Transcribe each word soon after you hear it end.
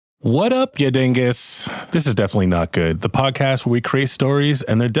What up, ya dingus? This is Definitely Not Good, the podcast where we create stories,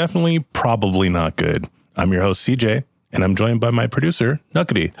 and they're definitely probably not good. I'm your host, CJ, and I'm joined by my producer,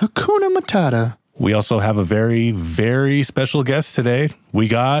 Nuckety. Hakuna Matata. We also have a very, very special guest today. We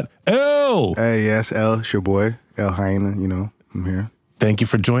got L. Hey, yes, L. It's your boy, L Hyena. You know, I'm here. Thank you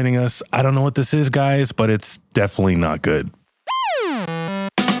for joining us. I don't know what this is, guys, but it's definitely not good.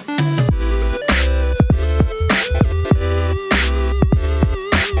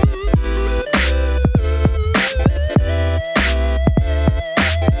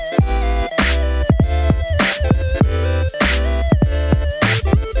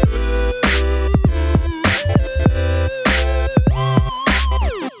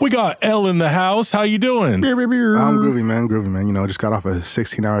 We got L in the house. How you doing? I'm groovy, man. You know, just got off a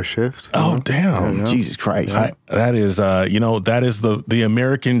 16-hour shift. Oh, damn. Yeah. Jesus Christ. That is, that is the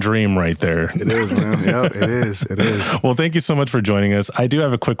American dream right there. It is, man. Yep, it is. Well, thank you so much for joining us. I do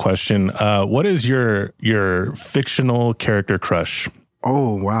have a quick question. What is your fictional character crush?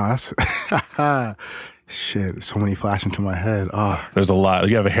 Oh, wow. That's... Shit, so many flash into my head. Oh, There's a lot.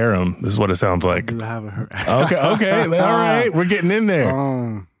 You have a harem. This is what it sounds like. do I have a... Okay. All right. We're getting in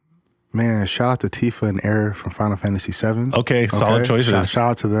there. Man, shout out to Tifa and Air from Final Fantasy VII. Okay, solid choices.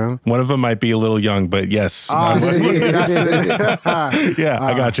 Shout out to them. One of them might be a little young, but yes. Oh, Yeah,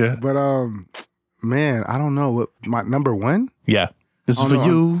 I got you. But, man, I don't know. What my number one? Yeah. This is for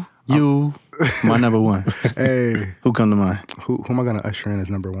you, my number one. Hey. Who come to mind? Who am I going to usher in as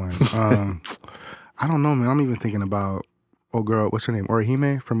number one? I don't know, man. I'm even thinking about, girl, what's her name?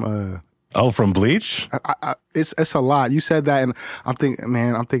 Orihime from... From Bleach? It's a lot. You said that, and I'm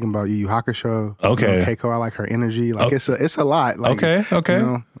thinking about Yu Yu Hakusho. Okay. You know, Keiko, I like her energy. Like it's a lot. Like, Okay. You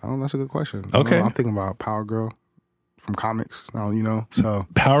know, I don't know, that's a good question. Okay. I'm thinking about Power Girl from comics. You know, so.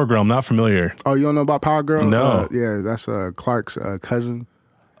 Power Girl, I'm not familiar. Oh, you don't know about Power Girl? No. Yeah, that's Clark's cousin.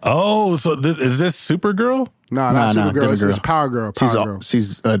 Oh, so is this Supergirl? No, not Nah, Supergirl. different It's girl. Power Girl. Power Girl.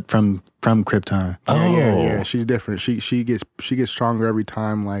 She's from Krypton. Yeah. She's different. She gets stronger every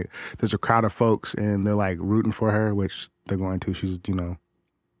time. Like there's a crowd of folks and they're like rooting for her, which they're going to. She's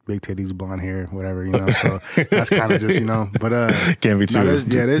big titties, blonde hair, whatever. So that's kind of just But Can't be too.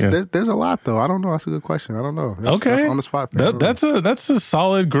 there's a lot though. I don't know. That's a good question. I don't know. That's on the spot. That's a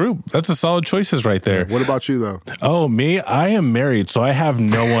solid group. That's a solid choices right there. What about you though? Oh, me? I am married, so I have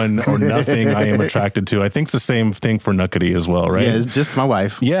no one or nothing I am attracted to. I think it's the same thing for Nuckety as well, right? Yeah, it's just my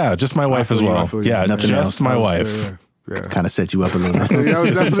wife. Yeah, just my wife as well. Yeah, Nothing just else. my wife. Yeah. Kind of set you up a little bit. Yeah, I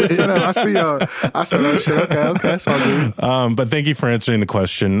was definitely set up. I see y'all. I said, oh shit, okay, that's all good. But thank you for answering the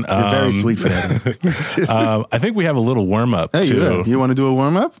question. You're very sweet for that. I think we have a little warm up Hey, too. you want to do a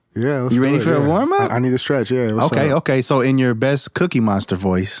warm up? Yeah, let's You do ready it, for a warm up? I need a stretch. Yeah. What's up? Okay. So in your best Cookie Monster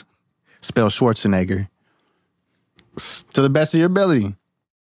voice, spell Schwarzenegger to the best of your ability.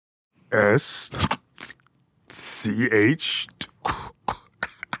 SCH. I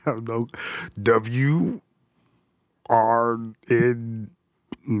don't know. WRN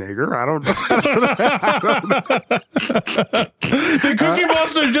nigger. I don't know. The Cookie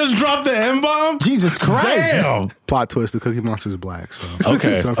Monster just dropped the M-bomb? Jesus Christ! Damn. Plot twist: the Cookie Monster's black. So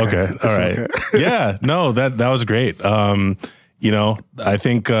Okay. It's Okay. It's All right. okay. Yeah. No, that was great. I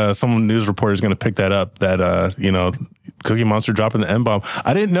think some news reporter is going to pick that up. That Cookie Monster dropping the M-bomb.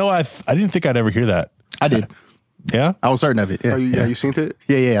 I didn't know. I didn't think I'd ever hear that. I did. Yeah. I was certain of it. Yeah. You seen it?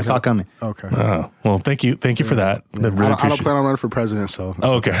 Yeah. I saw it coming. Okay. Well, thank you for that. I really I don't appreciate. plan on running for president, so it's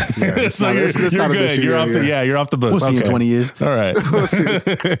Okay. Yeah, it's So not- you're, it's you're not a good. issue. You're off the Yeah. you're off the books. We'll see you in 20 years. All right.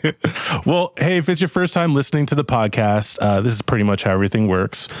 Well, hey, if it's your first time listening to the podcast, this is pretty much how everything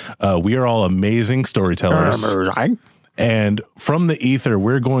works. We are all amazing storytellers. And from the ether,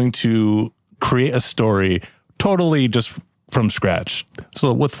 we're going to create a story totally just from scratch.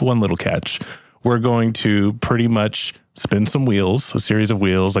 So with one little catch, we're going to pretty much spin some wheels, a series of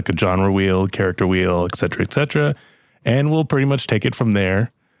wheels, like a genre wheel, character wheel, et cetera, and we'll pretty much take it from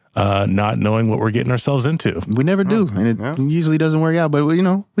there, not knowing what we're getting ourselves into. We never do, and it usually doesn't work out. But we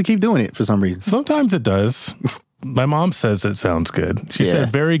keep doing it for some reason. Sometimes it does. My mom says it sounds good. She Yeah.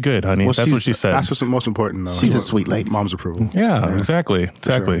 said, very good, honey. Well, That's what she said. That's what's most important, though. She's a sweet lady. Mom's approval. Yeah, exactly.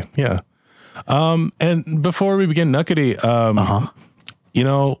 Yeah. And before we begin, Nuckety,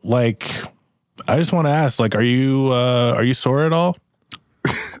 I just want to ask, are you sore at all?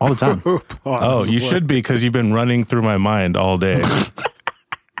 All the time. Oh, you should be, because you've been running through my mind all day.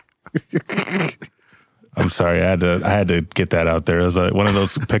 I'm sorry, I had to get that out there. It was one of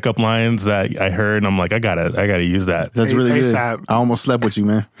those pickup lines that I heard, and I'm like, I gotta use that. That's really good. ASAP. I almost slept with you,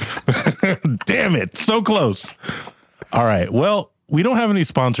 man. Damn it, so close. All right, well, we don't have any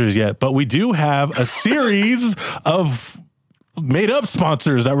sponsors yet, but we do have a series of made up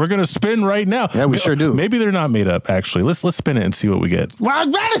sponsors that we're going to spin right now. Yeah, we sure do. Maybe they're not made up, actually. Let's spin it and see what we get.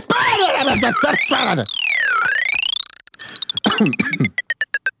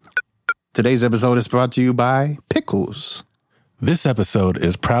 Today's episode is brought to you by Pickles. This episode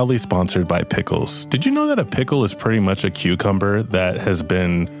is proudly sponsored by Pickles. Did you know that a pickle is pretty much a cucumber that has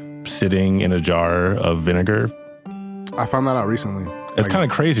been sitting in a jar of vinegar? I found that out recently. It's kind of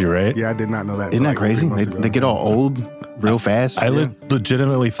crazy, right? Yeah, I did not know that. Isn't that crazy? They get all old real fast. I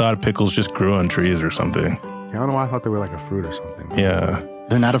legitimately thought pickles just grew on trees or something. Yeah, I don't know why I thought they were like a fruit or something. Yeah.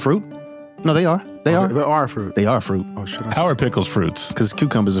 They're not a fruit? No, they are. They are. They are a fruit. They are a fruit. Oh, shit. How are pickles fruits? Because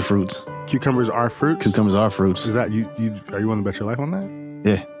cucumbers are fruits. Cucumbers are fruits? Cucumbers are fruits. Is that you? Are you willing to bet your life on that?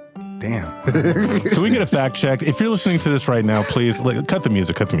 Yeah. Damn. Can we get a fact check? If you're listening to this right now, please cut the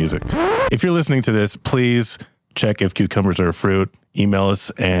music. If you're listening to this, please check if cucumbers are a fruit. Email us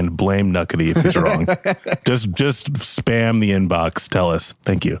and blame Nuckety if he's wrong. just spam the inbox. Tell us.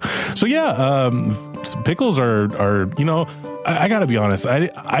 Thank you. So yeah, pickles are I gotta be honest. I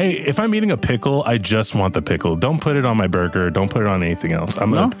if I'm eating a pickle, I just want the pickle. Don't put it on my burger. Don't put it on anything else.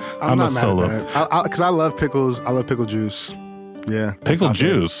 I'm a solo. Because I love pickles. I love pickle juice. Yeah, pickle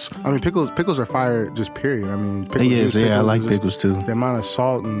juice. I mean, pickles are fire. Just period. I mean, pickle juice, I like pickles too. The amount of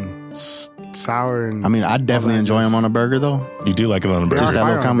salt and sour and. I mean, I definitely enjoy them on a burger though. You do like it on a burger. Just that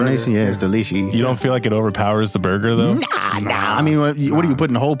little combination, yeah, it's delicious. You don't feel like it overpowers the burger though? Nah. I mean, what are you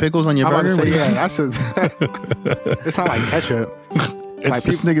putting whole pickles on your burger? That's it's not like ketchup. Like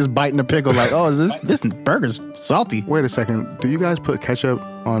this nigga's biting a pickle like, oh, is this burger's salty? Wait a second. Do you guys put ketchup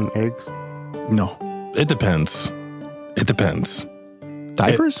on eggs? No. It depends.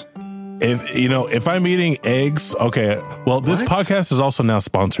 Diapers? If I'm eating eggs, okay. Well, this podcast is also now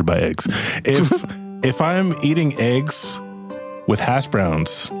sponsored by eggs. If I'm eating eggs with hash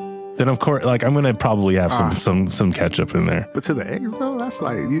browns, then of course, like I'm gonna probably have some ketchup in there. But to the eggs though, that's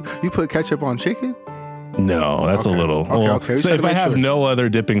like you put ketchup on chicken. No, that's a little. Okay. So if I have no other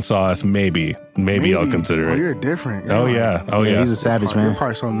dipping sauce, maybe I'll consider it. Oh, you're different. Yeah. He's a savage, man. You're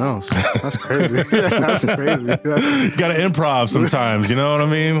probably something else. That's crazy. That's crazy. Got to improv sometimes. You know what I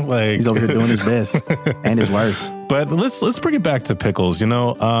mean? Like he's over here doing his best and his worst. But let's bring it back to pickles. I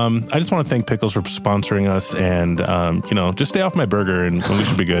just want to thank Pickles for sponsoring us, and just stay off my burger, and we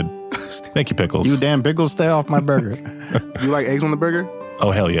should be good. Thank you, Pickles. You damn pickles, stay off my burger. You like eggs on the burger? Oh,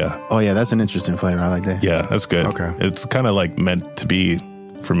 hell yeah. Oh, yeah, that's an interesting flavor. I like that. Yeah, that's good. Okay. It's kind of like meant to be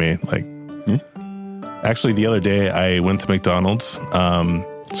for me. Like, Actually, the other day I went to McDonald's. Sorry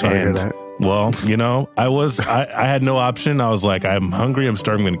to hear that. Well, I had no option. I was like, I'm hungry. I'm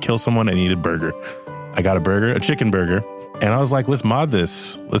starving. I'm going to kill someone. I need a burger. I got a chicken burger. And I was like, let's mod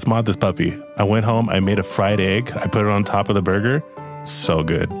this puppy. I went home. I made a fried egg. I put it on top of the burger. So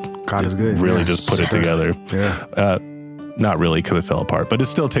good. God is good. Really just put it together. Yeah. Not really because it fell apart, but it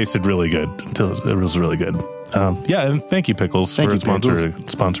still tasted really good. It was really good. And thank you, Pickles, for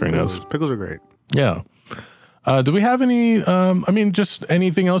sponsoring us. Pickles are great. Yeah. Do we have any, just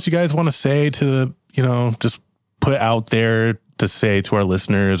anything else you guys want to say to, just put out there to say to our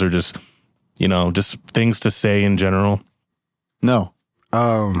listeners, or just things to say in general? No.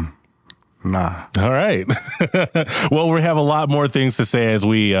 Nah. All right. Well, we have a lot more things to say as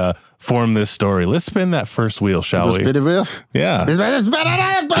we form this story. Let's spin that first wheel, shall we? Spin the wheel? Yeah.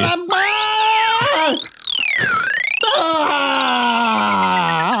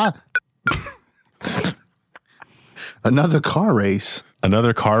 Another car race.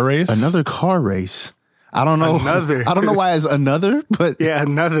 Another car race? Another car race. I don't know. I don't know why it's another, but yeah,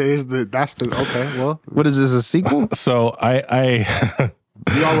 another is okay. Well, what is this, a sequel? So I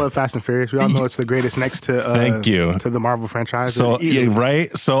we all love Fast and Furious. We all know it's the greatest next to thank you to the Marvel franchise. So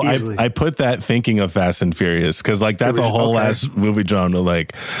right. So I put that thinking of Fast and Furious because like that's a whole ass movie genre.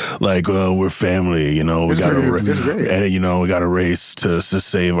 Like we're family. We got we got to race to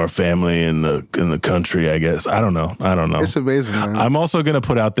save our family in the country. I guess I don't know. It's amazing, man. I'm also gonna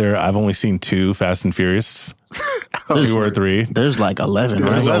put out there. I've only seen 2 Fast and Furious. 2 or 3. There's like 11.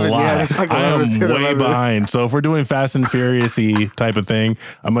 There's a lot. Yeah, like 11, I am way 11. behind. So if we're doing Fast and Furious-y type of thing,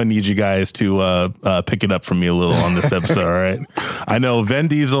 I'm gonna need you guys to pick it up from me a little on this episode. All right. I know Vin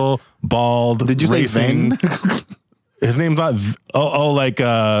Diesel, bald. Did you racing. say Vin? His name's not.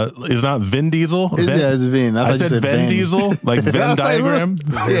 Is not Vin Diesel? Vin? Yeah, it's Vin. I said Vin Diesel, like Venn diagram.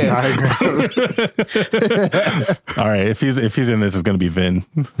 Yeah. All right. If he's in this, it's going to be Venn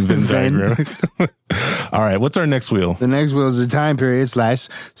diagram. All right. What's our next wheel? The next wheel is the time period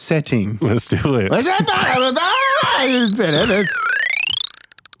 / setting. Let's do it.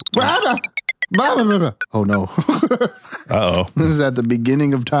 Oh, no. Uh-oh. This is at the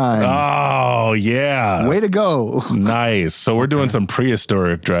beginning of time. Oh, yeah. Way to go. Nice. So we're doing some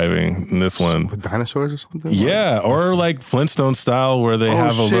prehistoric driving in this one. With dinosaurs or something? Yeah, or like Flintstone style where they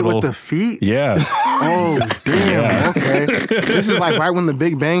have a little... with the feet? Yeah. Oh, damn. Okay. This is like right when the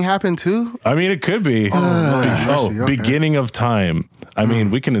Big Bang happened, too? I mean, it could be. Okay. Beginning of time. I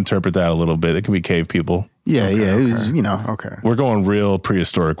mean, we can interpret that a little bit. It can be cave people. Yeah, it was, you know. Okay. We're going real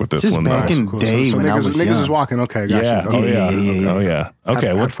prehistoric with this Just one. back though. in day So when I was niggas young. is walking. Okay, gotcha. Yeah. Okay. Oh, yeah. yeah. Oh, yeah.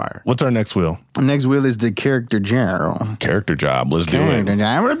 Okay. Had fire. What's our next wheel? Next wheel is the character general. Character job. Let's do it.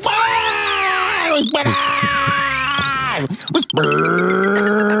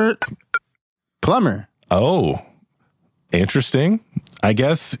 Plumber. Oh, interesting. I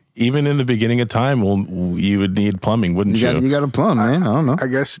guess even in the beginning of time, you would need plumbing, wouldn't you? You got to plumb, man. I don't know. I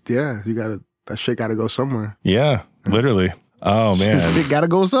guess, yeah, that shit got to go somewhere. Yeah, literally. Oh, man. It got to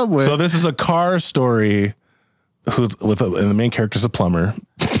go somewhere. So this is a car story and the main character's a plumber.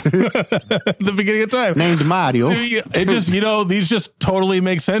 The beginning of time. Named Mario. It just, these just totally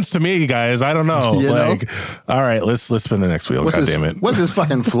make sense to me, guys. I don't know. You know? All right, let's spin the next wheel. God damn it. What's his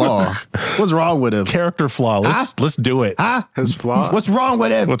fucking flaw? What's wrong with him? Character flaw. Let's do it. Huh? His flaw? What's wrong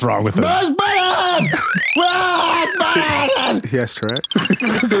with him? What's wrong with him? He has Tourette?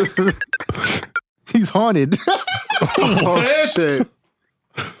 He's haunted. Oh, shit.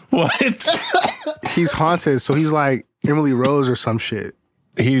 What? He's haunted, so he's like Emily Rose or some shit.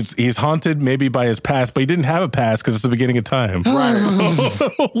 He's haunted maybe by his past, but he didn't have a past because it's the beginning of time. Right.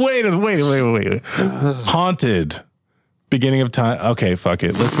 Wait. Haunted. Beginning of time. Okay, fuck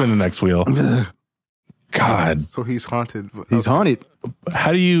it. Let's spin the next wheel. God. So he's haunted. He's haunted.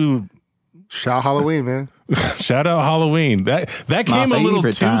 How do you... Shout Halloween, man. Shout out Halloween. That came a little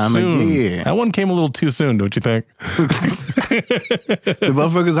too soon. That one came a little too soon, don't you think? The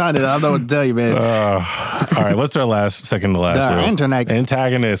motherfucker's haunted. I don't know what to tell you, man. All right, what's our second to last wheel?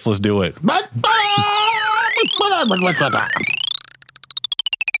 Antagonist. Let's do it.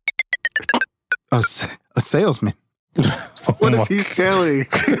 A salesman. What is he selling?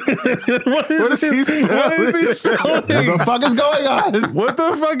 What is he selling? What the fuck is going on? What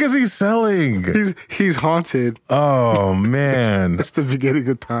the fuck is he selling? He's haunted. Oh, man. It's the beginning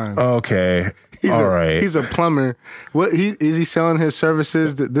of time. Okay. All right. He's a plumber. What is he selling his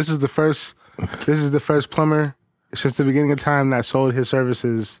services? This is the first plumber since the beginning of time that sold his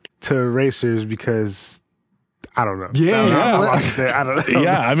services to racers because I don't know. I don't know.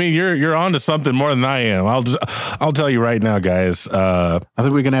 Yeah, I mean you're on to something more than I am. I'll tell you right now, guys. I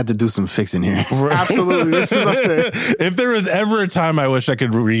think we're gonna have to do some fixing here. Absolutely. This is what I'm saying. If there was ever a time I wish I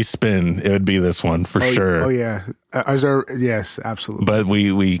could respin, it would be this one for sure. Oh yeah. Yes, absolutely. But we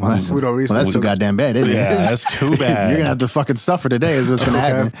don't respin. That's too goddamn bad, isn't it? Yeah, that's too bad. You're gonna have to fucking suffer today. Is what's gonna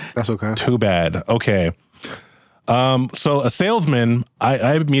happen. That's okay. Too bad. Okay. So a salesman,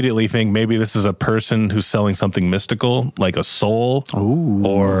 I immediately think maybe this is a person who's selling something mystical, like a soul,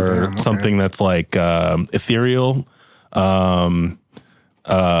 something that's like ethereal. So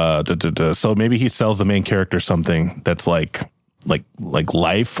maybe he sells the main character something that's like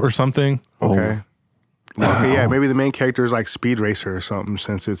life or something. Okay. Okay, yeah, maybe the main character is like Speed Racer or something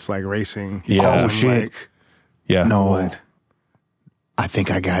since it's like racing. Yeah. Oh, shit. Yeah. No. What? I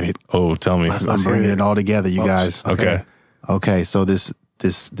think I got it. Oh, tell me. I'm bringing it all together, you guys. Okay. So this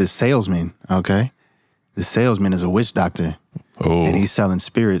salesman, this salesman is a witch doctor, and he's selling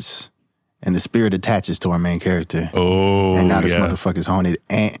spirits, and the spirit attaches to our main character. Oh, and now this motherfucker's haunted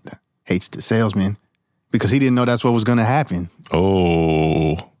and hates the salesman because he didn't know that's what was going to happen.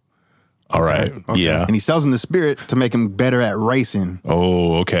 Oh, all right. Okay. Yeah. And he sells him the spirit to make him better at racing.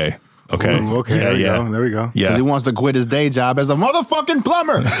 Oh, okay. Okay. Ooh, okay. There we go. There we go. Yeah. Because he wants to quit his day job as a motherfucking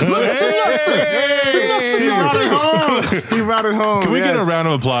plumber. Look at the He brought it home. Can we get a round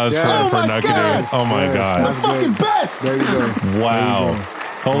of applause for Nuckity? Oh my God. The fucking best. There you go. Wow.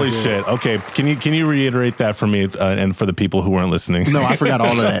 Holy shit. Okay. Can you reiterate that for me and for the people who weren't listening? No, I forgot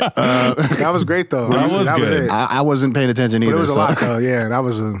all of that. That was great though. That was good. it. I wasn't paying attention either. But it was a lot though. Yeah, that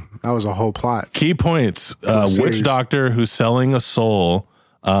was a whole plot. Key points. Witch doctor who's selling a soul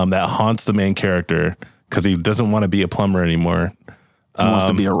that haunts the main character because he doesn't want to be a plumber anymore. He wants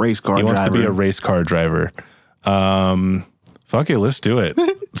to be a race car driver. He wants to be a race car driver. Fuck it, let's do it.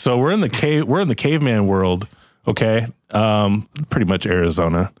 So we're in the cave. We're in the caveman world. Okay. Pretty much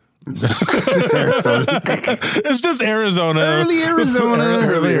Arizona. It's Arizona. It's just Arizona. Early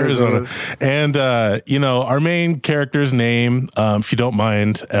Arizona. And our main character's name, if you don't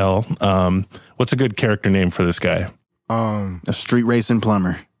mind, L, what's a good character name for this guy? A street racing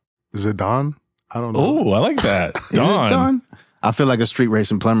plumber. Is it Don? I don't know. Oh, I like that. Don. Don? I feel like a street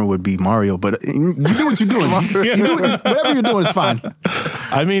racing plumber would be Mario, but you do what you're doing. Whatever you're doing is fine.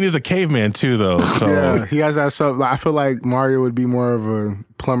 I mean, he's a caveman too, though. So. Yeah, he has that stuff. I feel like Mario would be more of a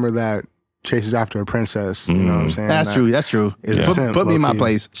plumber that chases after a princess. You know what I'm saying? That's true. That's true. Yeah. Put me in my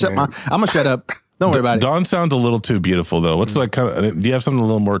place. I'm gonna shut up. Don't worry about it. Dawn sounds a little too beautiful, though. What's like kind of? Do you have something a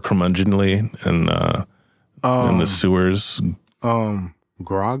little more curmudgeonly in the sewers?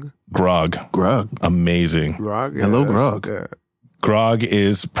 Grog. Amazing. Grog. Yeah, Hello, Grog. Yeah. Grog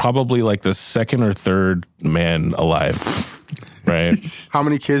is probably like the second or third man alive, right? How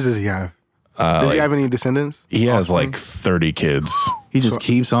many kids does he have? Does he have any descendants? He has like 30 kids. He just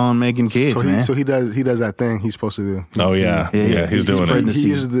keeps on making kids, man. So he does that thing he's supposed to do. Oh yeah, he's doing it. He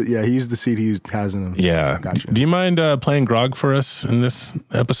uses the seed he has in him. Yeah. Gotcha. Do you mind playing Grog for us in this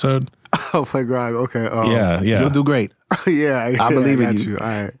episode? Oh, play Grog. Okay. Yeah. You'll do great. Yeah, I believe in you. All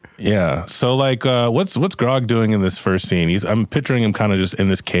right. Yeah. So like, what's Grog doing in this first scene? I'm picturing him kind of just in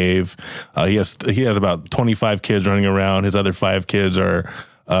this cave. He has about 25 kids running around. His other 5 kids are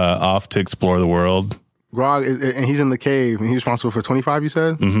off to explore the world. Grog, and he's in the cave, and he's responsible for 25. You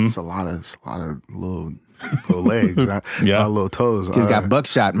said it's a lot of little legs, a lot of little toes. He's got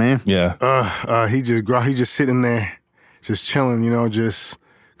buckshot, man. Yeah. He just sitting there, just chilling, just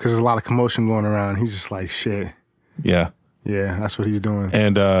because there's a lot of commotion going around. He's just like shit. Yeah. Yeah, that's what he's doing.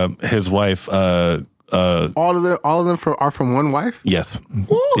 And his wife. All of them are from one wife. Yes.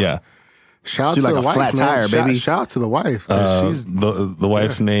 Woo! Yeah. Shout out She's to like the a wife, flat man. tire, baby. Shout out to the wife. She's The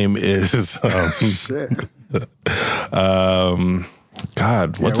wife's name is. shit.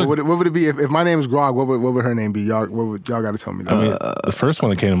 God, What would it be if my name is Grog? What would her name be? Y'all got to tell me that. I mean, the first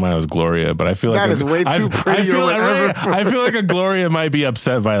one that came to mind was Gloria, but I feel like that is way too pretty. I feel like a Gloria might be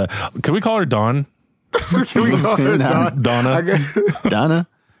upset by that. Can we call her Dawn? Can we call her Donna?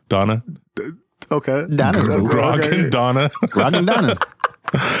 Donna. Okay. Donna's cool. Grog and Donna. Grog and Donna.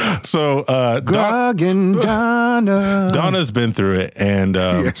 So Grog and Donna. Donna's been through it, and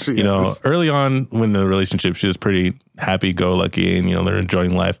early on when the relationship, she was pretty happy-go-lucky, and they're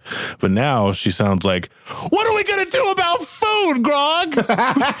enjoying life. But now she sounds like, "What are we gonna do about food, Grog?"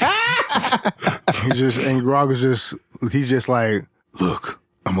 Grog is just like, look,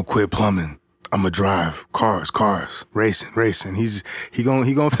 I'm gonna quit plumbing. I'm gonna drive cars, racing. He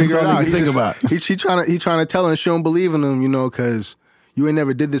gonna figure it out. He trying to tell her, and she don't believe in him, because you ain't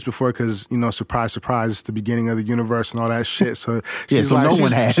never did this before, because surprise, it's the beginning of the universe and all that shit. So she's no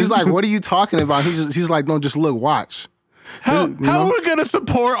one has. She's like, what are you talking about? He's like, no, just look, watch. How are we going to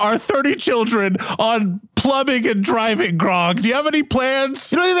support our 30 children on plumbing and driving, Grog? Do you have any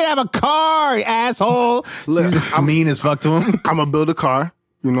plans? You don't even have a car, you asshole. Look, I'm mean as fuck to him. I'm going to build a car,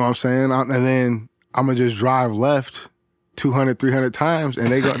 you know what I'm saying? And then I'm going to just drive left 200, 300 times, and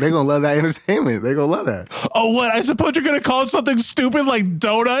they're going to love that entertainment. They're going to love that. Oh, what? I suppose you're going to call it something stupid like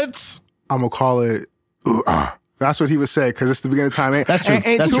donuts? I'm going to call it, That's what he would say, because it's the beginning of time. That's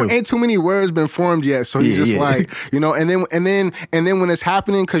true. Ain't too many words been formed yet, so he's just like, and then when it's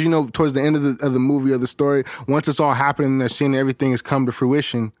happening, because towards the end of the movie or the story, once it's all happening, they're seeing everything has come to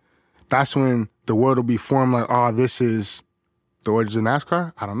fruition. That's when the world will be formed. Like, this is the origins of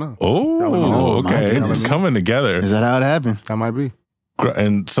NASCAR. I don't know. Oh, okay, it's coming together. Is that how it happened? That might be.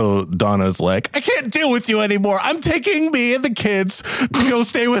 And so Donna's like, I can't deal with you anymore. I'm taking me and the kids to go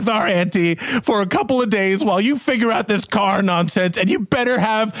stay with our auntie for a couple of days while you figure out this car nonsense. And you better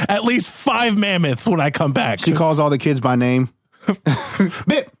have at least 5 mammoths when I come back. She calls all the kids by name.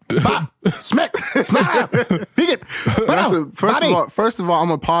 Bip, bop, smack, smack. First of all, I'm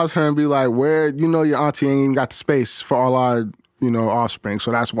gonna pause her and be like, where your auntie ain't even got the space for all our offspring, so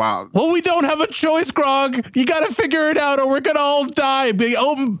that's wild. Well, we don't have a choice, Grog. You got to figure it out, or we're gonna all die, be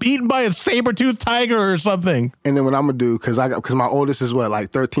eaten by a saber-toothed tiger or something. And then what I'm gonna do, because my oldest is what, like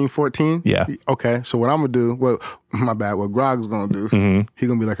 13, 14? Yeah. Okay, so what I'm gonna do, what Grog's gonna do, he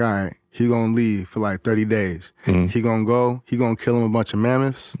gonna be like, all right, he gonna leave for like 30 days. He gonna go, he gonna kill him a bunch of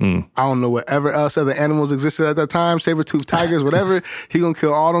mammoths. I don't know whatever else other animals existed at that time, saber-toothed tigers, whatever. He gonna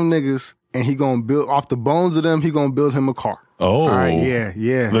kill all them niggas, and he gonna build, off the bones of them, he gonna build him a car. Oh. All right, yeah.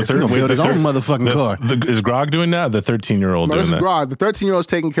 He's gonna build his own motherfucking car. Is Grog doing that? The 13-year-old No, doing this that? is Grog. The 13-year-old's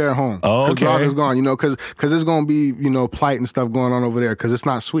taking care of home. Oh, okay. Grog is gone, because there's going to be, plight and stuff going on over there, because it's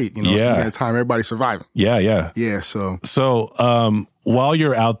not sweet. It's the beginning of time. Everybody's surviving. Yeah. Yeah, so. So, while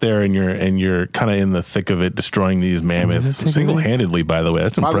you're out there and you're kind of in the thick of it, destroying these mammoths single-handedly, by the way,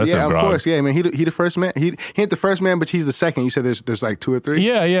 that's impressive, Yeah, of Grog. course. Yeah, man. He the first man. He ain't the first man, but he's the second. You said there's like 2 or 3?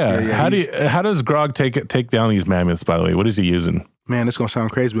 Yeah. How does Grog take down these mammoths, by the way? What is he using? Man, this gonna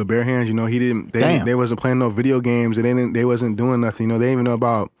sound crazy, but bare hands. They wasn't playing no video games, and they wasn't doing nothing. They didn't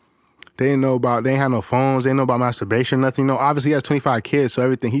They ain't had no phones. They didn't know about masturbation, nothing. You know, obviously he has 25 kids, so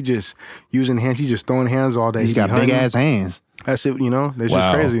everything, he just using hands. He's just throwing hands all day. He's got big ass hands. That's it, you know? That's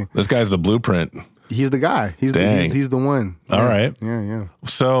just crazy. This guy's the blueprint. He's the guy. He's the one. All right. Yeah.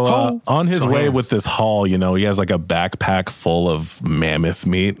 So on his way with this haul, you know, he has like a backpack full of mammoth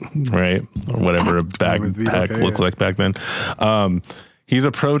meat, right? Or whatever a backpack looked like back then. He's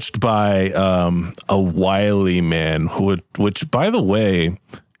approached by a wily man which, by the way,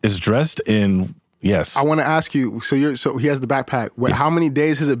 is dressed in. Yes. I want to ask you, so he has the backpack. How many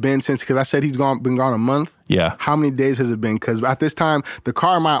days has it been since, because I said he's been gone a month? Yeah. How many days has it been? Because at this time, the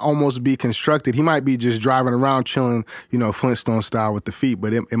car might almost be constructed. He might be just driving around chilling, you know, Flintstone style with the feet,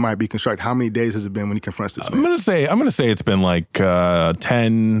 but it might be constructed. How many days has it been when he confronts this man? I'm gonna say it's been like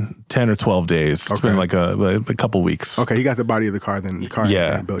 10 or 12 days. It's been like a couple weeks. Okay, he got the body of the car then. The car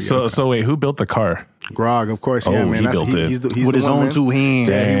built. So wait, who built the car? Grog, of course. Yeah, man. He built it. He's with his own 2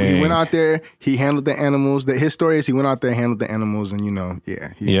 hands. He went out there. He handled the animals. His story is he went out there, handled the animals, and you know,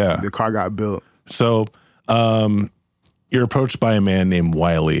 the car got built. So, you're approached by a man named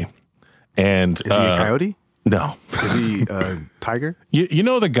Wiley, and is he a coyote? No. Is he a tiger? You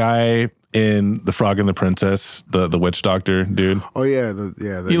know the guy in The Frog and the Princess, the witch doctor dude? Oh yeah,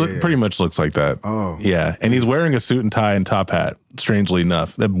 he pretty much looks like that. Oh yeah, and he's wearing a suit and tie and top hat. Strangely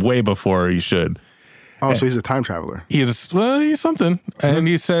enough, way before he should. Oh, so he's a time traveler. He's something. And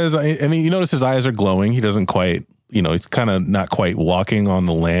he says, and you notice his eyes are glowing. He doesn't quite, you know, he's kind of not quite walking on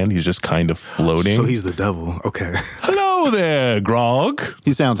the land. He's just kind of floating. So he's the devil. Okay. Hello there, Grog.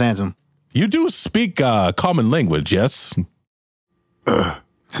 He sounds handsome. You do speak common language, yes? No.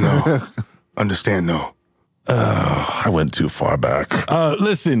 Understand, no. I went too far back.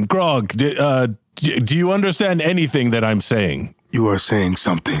 Listen, Grog, do you understand anything that I'm saying? You are saying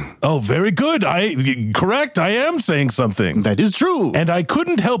something. Oh, very good. Correct. I am saying something. That is true. And I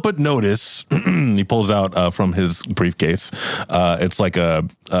couldn't help but notice, he pulls out from his briefcase, it's like a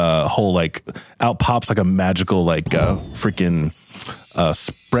whole, like, out pops like a magical, like, freaking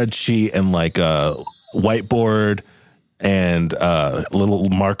spreadsheet and like a whiteboard and a little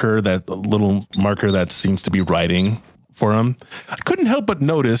marker that seems to be writing for him. I couldn't help but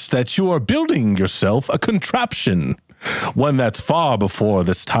notice that you are building yourself a contraption. One that's far before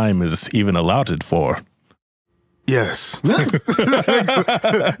this time is even allotted for. Yes. Grog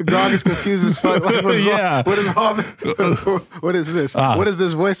is confused as fuck. Like, what is this? What is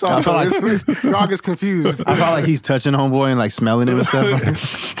this voice also? Grog is confused. I felt like he's touching homeboy and like smelling him and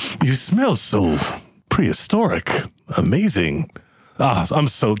stuff. You smell so prehistoric. Amazing. I'm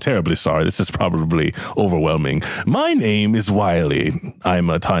so terribly sorry. This is probably overwhelming. My name is Wiley.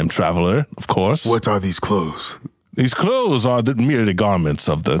 I'm a time traveler, of course. What are these clothes? These clothes are merely garments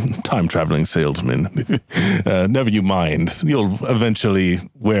of the time-traveling salesman. Never you mind. You'll eventually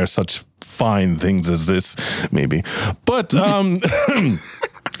wear such fine things as this, maybe. But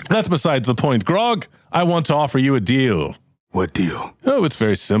that's besides the point. Grog, I want to offer you a deal. What deal? Oh, it's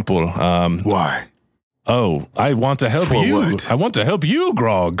very simple. Why? Oh, I want to help you. What? I want to help you,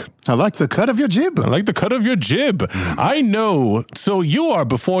 Grog. I like the cut of your jib. I know. So you are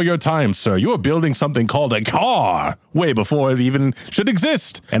before your time, sir. You are building something called a car way before it even should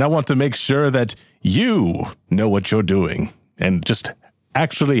exist. And I want to make sure that you know what you're doing and just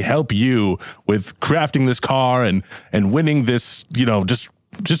actually help you with crafting this car and winning this, you know,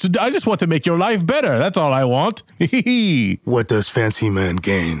 I just want to make your life better. That's all I want. What does Fancy Man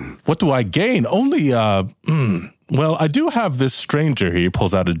gain? What do I gain? Only, well, I do have this stranger here. He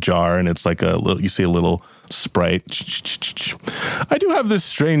pulls out a jar and it's like you see a little Sprite. I do have this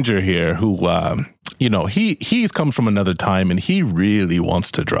stranger here who, you know, he comes from another time and he really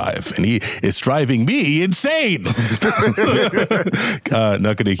wants to drive and he is driving me insane.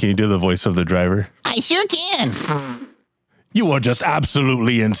 Nuckity, can you do the voice of the driver? I sure can. You are just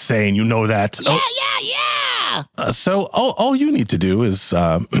absolutely insane. You know that. Yeah. So all you need to do is,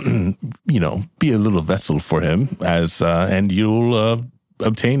 you know, be a little vessel for him and you'll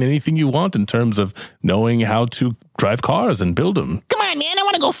obtain anything you want in terms of knowing how to drive cars and build them. Come on, man. I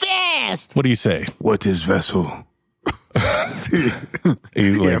want to go fast. What do you say? What is vessel? Plot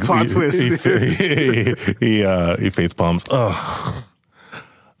twist. He face palms. Ugh.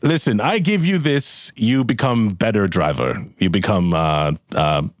 Listen, I give you this, you become better driver. You become,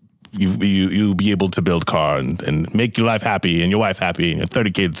 you be able to build car and make your life happy and your wife happy and your 30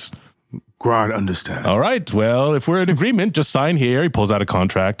 kids. Grog, understand. All right, well, if we're in agreement, just sign here. He pulls out a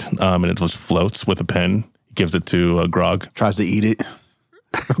contract and it just floats with a pen. He gives it to Grog. Tries to eat it.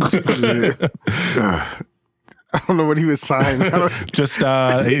 I don't know what he was signing. Just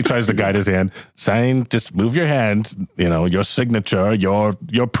he tries to guide his hand. Sign. Just move your hand. You know, your signature, your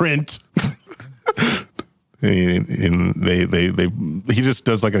print. He just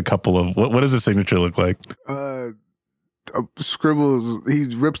does like a couple of what does his signature look like? Scribbles. He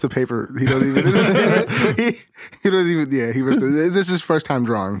rips the paper. He doesn't even. He doesn't even. Yeah, he rips. This is his first time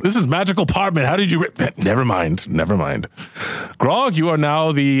drawing. This is magical parchment. How did you rip that? Never mind. Grog, you are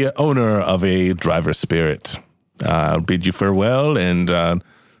now the owner of a driver spirit. I'll bid you farewell and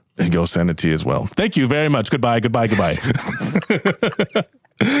your sanity as well. Thank you very much. Goodbye. So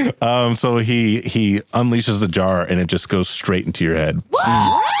he unleashes the jar and it just goes straight into your head.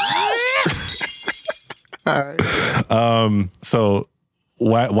 All right. So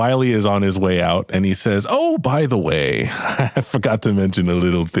Wiley is on his way out and he says, "Oh, by the way, I forgot to mention a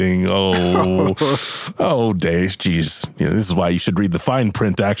little thing. Oh, days, geez. You know, this is why you should read the fine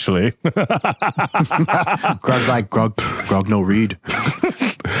print, actually." Grog's like, Grog no read.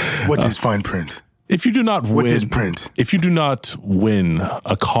 What is fine print? If you do not win, What is print? If you do not win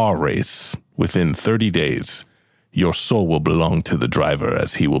a car race within 30 days, your soul will belong to the driver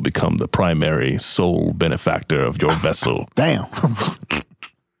as he will become the primary sole benefactor of your vessel. Damn.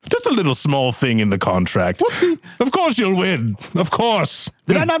 Just a little small thing in the contract. Whoopsie. Of course you'll win. Of course.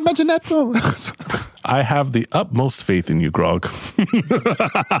 Did I not mention that? I have the utmost faith in you, Grog.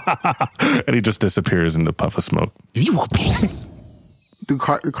 And he just disappears in the puff of smoke. You will be. The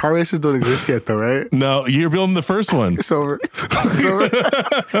car races don't exist yet, though, right? No, you're building the first one. It's over. It's over.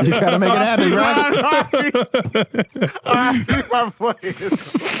 You gotta make it happen, right?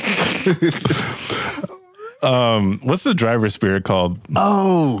 What's the driver spirit called?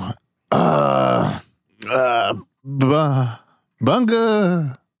 Oh, Bunga.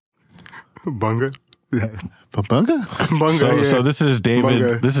 Bunga? Bunga? So this is David.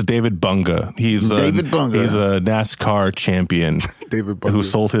 Bunga. This is David Bunga. He's David Bunga. He's a NASCAR champion. David Bunga. Who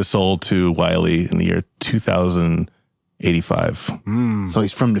sold his soul to Wiley in the year 2085. So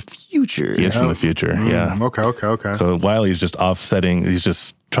he's from the future. He is from the future. Yeah. Okay. So Wiley's just offsetting. He's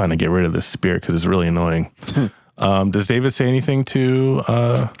just trying to get rid of this spirit because it's really annoying. Does David say anything to?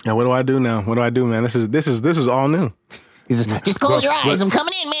 Yeah. What do I do now? What do I do, man? This is all new. Just close your eyes. I'm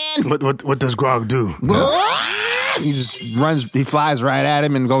coming in, man. What does Grog do? He just runs, he flies right at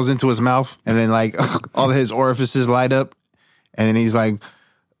him and goes into his mouth. And then, like, all of his orifices light up. And then he's like,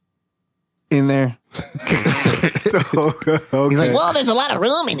 in there. Okay. He's like, Well, there's a lot of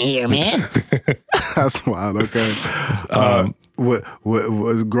room in here, man. That's wild. Okay. What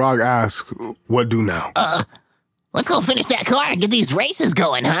Grog asks? What do now? Let's go finish that car and get these races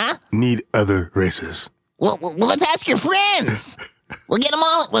going, huh? Need other races. Well, let's ask your friends. We'll get them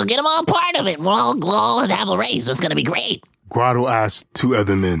all part of it. We'll all have a race. It's gonna be great. Grog will ask two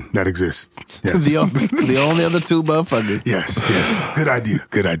other men that exist. Yes. the only other two motherfuckers. Yes.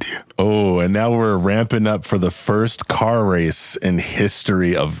 Good idea. Oh, and now we're ramping up for the first car race in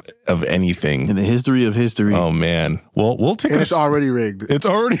history of anything. In the history of history. Oh man. Well, we'll take And it's already rigged. It's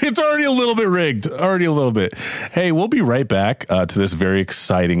already a little bit rigged. Already a little bit. Hey, we'll be right back to this very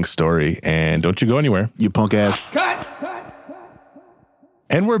exciting story. And don't you go anywhere. You punk ass. Cut.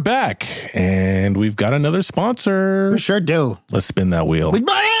 And we're back. And we've got another sponsor. We sure do. Let's spin that wheel. We're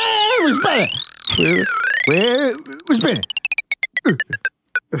spinning.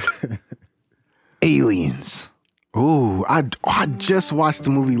 Aliens. Ooh, I just watched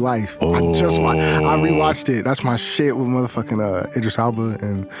the movie Life. I rewatched it. That's my shit with motherfucking Idris Elba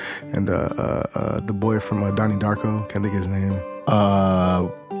and the boy from Donnie Darko. Can't think of his name. I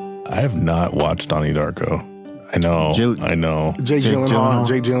have not watched Donnie Darko. I know. Jake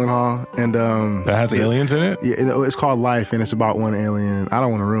Gyllenhaal. And that has aliens in it? Yeah, it's called Life, and it's about one alien. I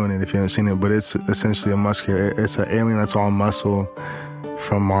don't want to ruin it if you haven't seen it, but it's essentially it's an alien that's all muscle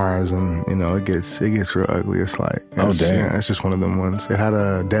from Mars, and it gets real ugly. It's like, damn. Yeah, it's just one of them ones. It had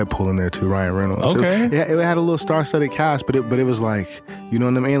a Deadpool in there too, Ryan Reynolds. Okay. It had a little star-studded cast, but it was like,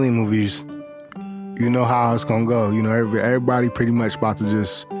 in them alien movies, you know how it's gonna go. Everybody pretty much about to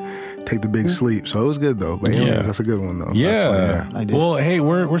just take the big sleep. So it was good though. But Aliens, that's a good one though. Yeah. I did. Well, hey,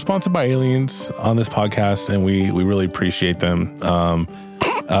 we're sponsored by Aliens on this podcast, and we really appreciate them.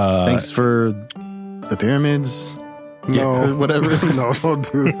 Thanks for the pyramids. No, whatever. No,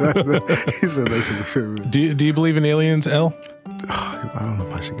 don't do that. He said that's the pyramid. Do you believe in aliens, El? I don't know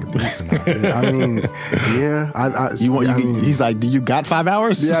if I should get deep or not. I mean, yeah. He's like, do you got 5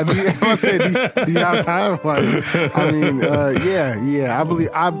 hours? Yeah. Do you have time? Like, I mean, yeah. I believe.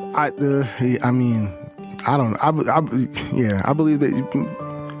 I believe that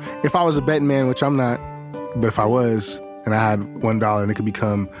if I was a betting man, which I'm not, but if I was, and I had $1 and it could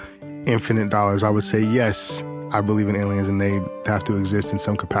become infinite dollars, I would say yes. I believe in aliens and they have to exist in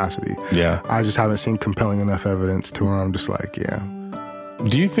some capacity. Yeah. I just haven't seen compelling enough evidence to where I'm just like, yeah.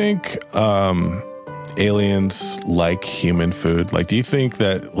 Do you think aliens like human food? Like, do you think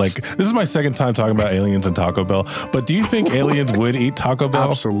that, like, this is my second time talking about aliens and Taco Bell, but do you think aliens would eat Taco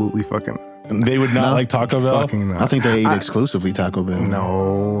Bell? Absolutely fucking. They would not like Taco Bell? Fucking no. I think they eat exclusively Taco Bell.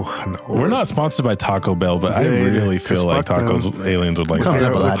 No. We're not sponsored by Taco Bell, but I really feel like aliens would like Comes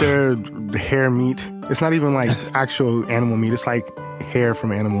Taco up a Bell. lot. With their hair meat, it's not even like actual animal meat. It's like hair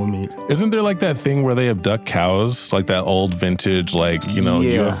from animal meat. Isn't there like that thing where they abduct cows? Like that old vintage, like, you know,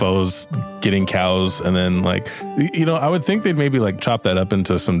 Yeah. UFOs getting cows, and then like, you know, I would think they'd maybe like chop that up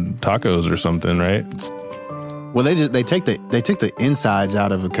into some tacos or something, right? Well, they take the insides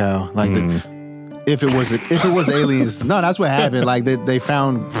out of a cow. Like if it was aliens, no, that's what happened. Like they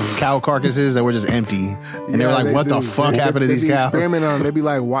found cow carcasses that were just empty, and they were like, "What the fuck happened to these cows?" Experimenting on them. They'd be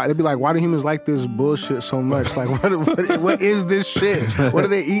like, "Why?" They'd be like, "Why do humans like this bullshit so much? Like, what is this shit? What are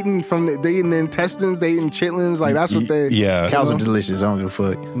they eating from? They eating the intestines? They eating chitlins? Like that's what they? Yeah. Cows are delicious. I don't give a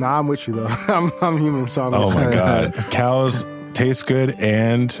fuck. Nah, I'm with you though. I'm human, so I'm Oh my god, cows taste good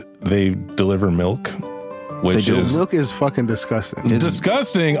and they deliver milk, which They do. is Milk is fucking disgusting.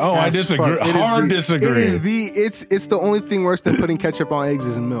 disgusting. Oh, I As disagree. fuck. It is Hard the- disagree. It is it's the only thing worse than putting ketchup on eggs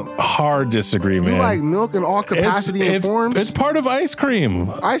is milk. Hard disagree, man. You like milk in all capacity and forms? It's part of ice cream.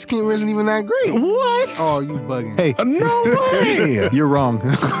 Ice cream isn't even that great. What? Oh, you bugging. Hey, No way. you're wrong.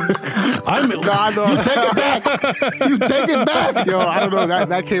 I'm God, no. Take it back. You take it back. Yo, I don't know.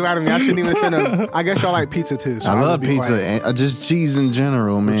 That came out of me. I shouldn't even say no. I guess y'all like pizza too. So I I'll love just be pizza quiet. and just cheese in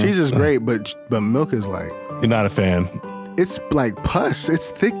general, man. Cheese is great, but milk is like, You're not a fan. it's like pus. It's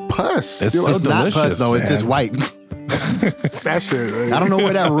thick pus. It's You're so like, It's not delicious, pus though. It's just man. white. that shit. I don't know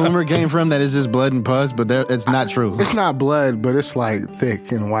where that rumor came from that it's just blood and pus, but it's not true. It's not blood, but it's like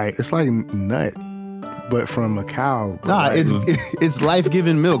thick and white. It's like nut, but from a cow. Nah, Like, it's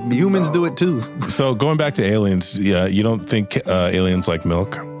life-giving milk. Humans do it too. So going back to aliens, yeah, you don't think aliens like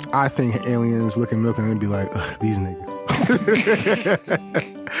milk? I think aliens look at milk and they'd be like, ugh, these niggas.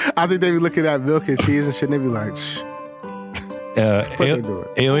 I think they be looking at milk and cheese and shit and they be like, shh. they do it.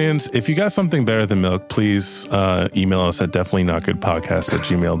 Aliens, if you got something better than milk, please email us at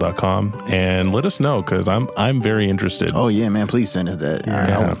definitelyNotGoodPodcast@gmail.com and let us know, because I'm very interested. Oh yeah, man! Please send us that.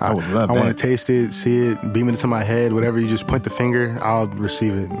 Yeah. I would love I that. want to taste it, see it, beam it into my head, whatever. You just point the finger, I'll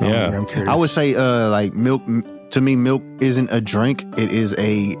receive it. Yeah. I'm curious. I would say, like milk. To me, milk isn't a drink. It is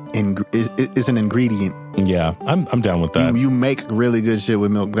it's an ingredient. Yeah, I'm down with that. You make really good shit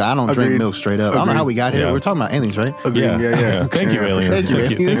with milk, but I don't drink Agreed. milk straight up. I don't know how we got here. Yeah. We're talking about aliens, right? Agreed. Yeah. Thank you, Yeah, for aliens. sure.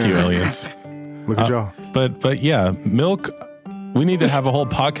 Thank you, Thank you, aliens. Look at y'all. But yeah, milk. We need to have a whole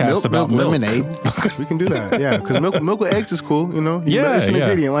podcast about milk. lemonade. We can do that. Yeah, because milk with eggs is cool. You know. Yeah, it's an yeah.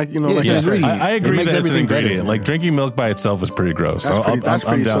 ingredient. Like Yeah, like it's you an said. ingredient. I agree It makes that it's an everything better. ingredient. Like drinking milk by itself is pretty gross. That's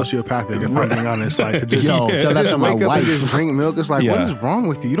pretty down. sociopathic. If I'm being honest, like to just, Yo, tell that just to my wake up wife. and just drink milk. It's like, Yeah. what is wrong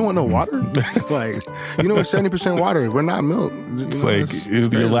with you? You don't want no water? Like, you know, it's 70% water. We're not milk. It's like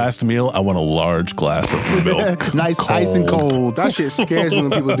your last meal. I want a large glass of milk. Nice, ice and cold. That shit scares me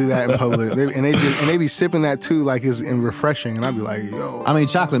when people do that in public, they be sipping that too, like it's refreshing, and I'd be like, yo. I mean,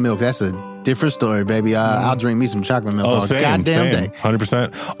 chocolate milk. That's a different story, baby. I'll drink me some chocolate milk all goddamn day.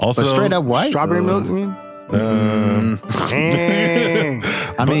 100%. Also, But straight up white, Strawberry milk, you mean? Dang.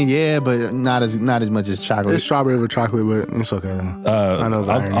 I mean, yeah, but not as much as chocolate. It's strawberry with chocolate, but it's okay. I know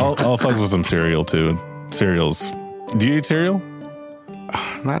the irony. I'll fuck with some cereal too. Cereals. Do you eat cereal?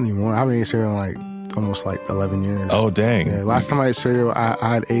 Not anymore. I haven't eaten cereal in like almost like 11 years. Oh dang! Yeah, last time I ate cereal, I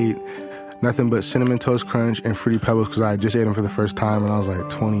had ate nothing but Cinnamon Toast Crunch and Fruity Pebbles because I just ate them for the first time and I was like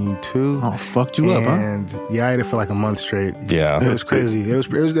 22. Oh, fucked you up, huh? And yeah, I ate it for like a month straight. Yeah, It was crazy. They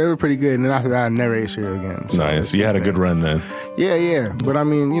were pretty good. And then after that, I never ate cereal again. So nice. You had a good run then. Yeah. But I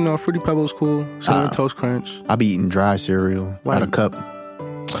mean, you know, Fruity Pebbles cool. Cinnamon Toast Crunch. I be eating dry cereal out of cup.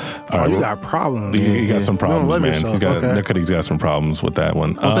 All right, You well, got problems. you got some problems, love man. yourself. Okay. He's got some problems with that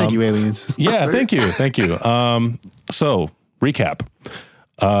one. Well, thank you, aliens. Yeah, thank you. So recap.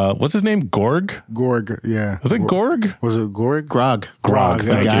 What's his name? Gorg? Gorg, yeah. Was it Gorg? Was it Gorg? Grog. Grog,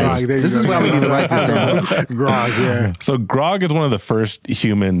 thank yeah, you. Guys, Grog, there you this go. is why we need to write this down. Grog, yeah. So Grog is one of the first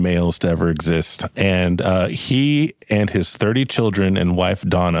human males to ever exist, and he and his 30 children and wife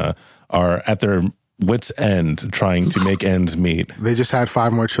Donna are at their wits' end trying to make ends meet. They just had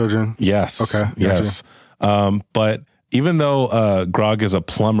 5 more children. Yes. Okay, gotcha. Yes. But even though Grog is a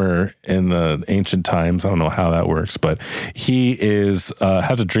plumber in the ancient times, I don't know how that works, but he is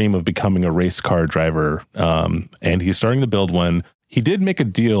has a dream of becoming a race car driver, and he's starting to build one. He did make a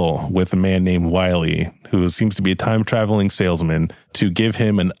deal with a man named Wiley, who seems to be a time-traveling salesman, to give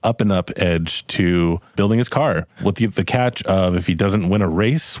him an up-and-up edge to building his car. With the catch of, if he doesn't win a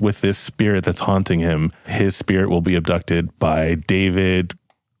race with this spirit that's haunting him, his spirit will be abducted by David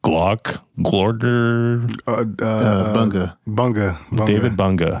Glorger? Bunga. David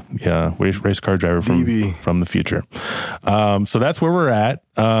Bunga. Yeah, race car driver from the future. So that's where we're at.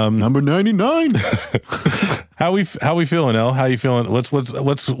 Number 99. How we feeling, El? How you feeling?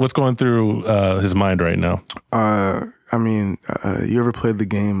 What's going through his mind right now? I mean, you ever played the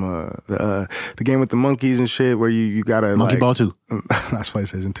game, the game with the monkeys and shit, where you gotta Monkey Ball 2. That's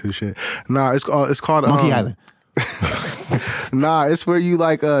PlayStation 2 shit. Nah, it's called Monkey Island. Nah, it's where you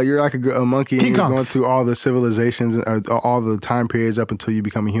you're like a monkey and you're going through all the civilizations, all the time periods up until you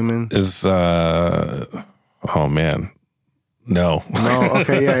become a human. Oh man, no.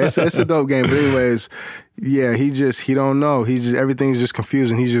 Okay, yeah, it's a dope game. But anyways, yeah, he don't know. Everything's just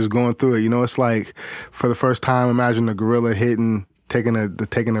confused and he's just going through it. You know, it's like for the first time, imagine a gorilla taking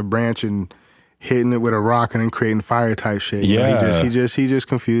a branch and hitting it with a rock and then creating fire type shit. Yeah. You know, he just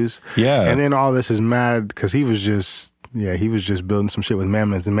confused. Yeah. And then all this is mad because he was just building some shit with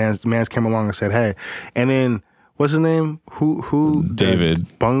mammoths. And mans came along and said, hey. And then what's his name? Who? David.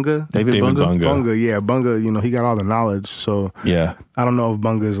 Bunga? David Bunga. Bunga, yeah. Bunga, you know, he got all the knowledge. So yeah. I don't know if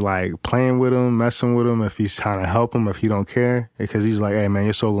Bunga's like playing with him, messing with him, if he's trying to help him, if he don't care. Because he's like, hey man,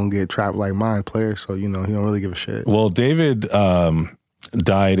 your soul gonna get trapped like mine, player. So, you know, he don't really give a shit. Well, David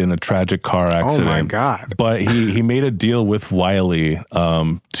died in a tragic car accident. Oh my God. But he made a deal with Wiley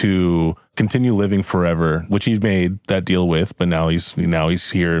to continue living forever, which he made that deal with, but now he's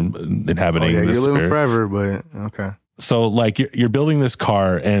here inhabiting this you're living spirit. forever, but okay. So like you're building this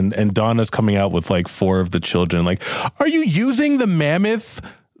car and Donna's coming out with like 4 of the children. Like, are you using the mammoth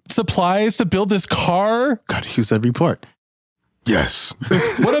supplies to build this car? Gotta use every part. Yes.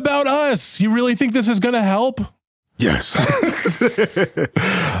 What about us? You really think this is going to help? Yes.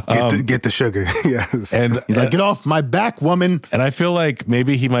 Get the sugar. Yes. And he's like, get off my back, woman. And I feel like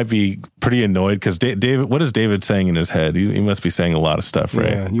maybe he might be pretty annoyed because David, what is David saying in his head? He must be saying a lot of stuff,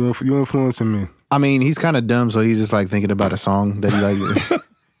 right? Yeah, you influencing me. I mean, he's kind of dumb, so he's just like thinking about a song that he like.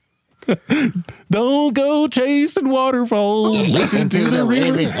 Don't go chasing waterfalls. Listen to the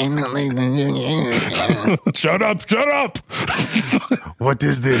river. Shut up. What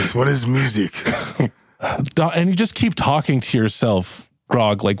is this? What is music? And you just keep talking to yourself,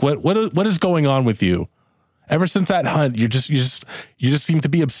 Grog. Like what is going on with you? Ever since that hunt, you just seem to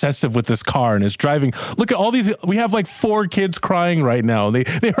be obsessive with this car and it's driving. Look at all these. We have like 4 kids crying right now. They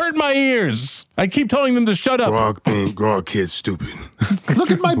hurt my ears. I keep telling them to shut up. Grog kids stupid.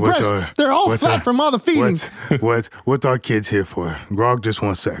 Look at my breasts. They're all flat from all the feeding. What are kids here for? Grog just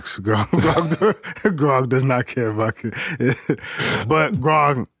wants sex. Grog does not care about kids. But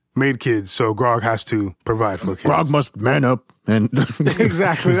Grog made kids, so Grog has to provide for kids. Grog must man up. And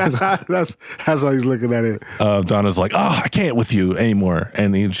exactly, that's how he's looking at it. Donna's like, I can't with you anymore,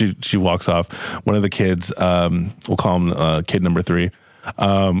 and she walks off. One of the kids, we'll call him kid number 3,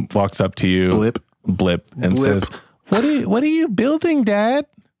 walks up to you, Blip, and says, "What are you building, Dad?"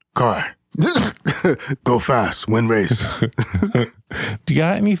 Car. Go fast, win race. Do you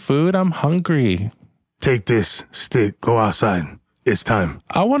got any food? I'm hungry. Take this stick. Go outside. It's time.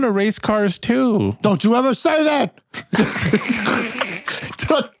 I want to race cars too. Don't you ever say that.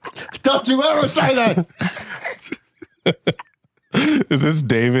 Don't you ever say that. Is this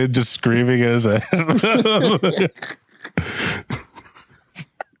David just screaming at his head?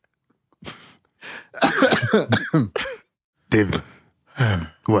 David.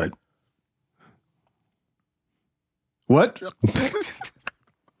 What? What?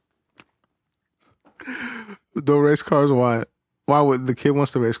 Don't race cars? Why? Why would the kid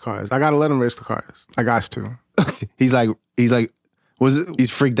wants to race cars? I gotta let him race the cars. I got to. He's like, he's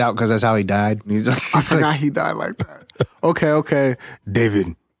freaked out because that's how he died. I forgot he died like that. Okay,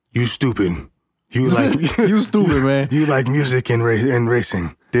 David, you stupid. You stupid, man. You like music and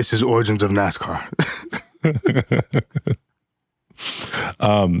racing. This is origins of NASCAR.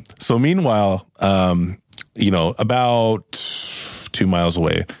 So meanwhile, about 2 miles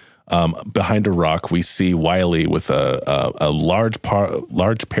away, behind a rock, we see Wiley with a large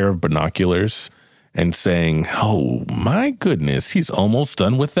pair of binoculars and saying, "Oh my goodness, he's almost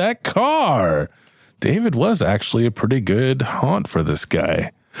done with that car." David was actually a pretty good haunt for this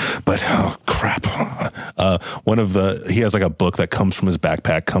guy. But oh crap! He has like a book that comes from his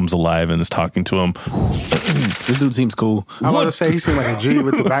backpack, comes alive, and is talking to him. This dude seems cool. I want to say he seemed like a G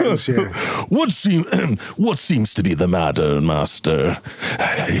with the back and shit. What seems to be the matter, Master?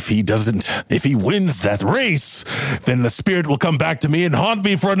 If he wins that race, then the spirit will come back to me and haunt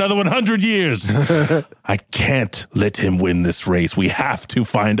me for another 100 years. I can't let him win this race. We have to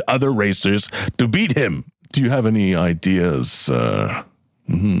find other racers to beat him. Do you have any ideas, sir?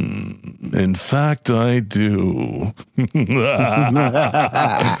 In fact, I do.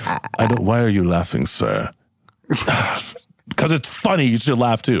 Why are you laughing, sir? Because it's funny. You should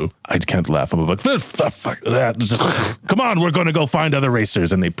laugh too. I can't laugh. I'm like, fuck that. Come on, we're going to go find other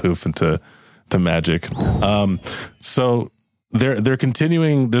racers, and they poof into magic. So they're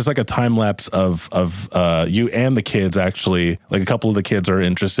continuing. There's like a time lapse of you and the kids. Actually, like a couple of the kids are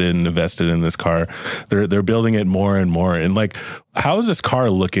interested and invested in this car. They're building it more and more. And like, how is this car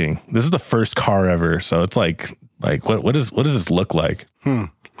looking? This is the first car ever, so it's like what does this look like?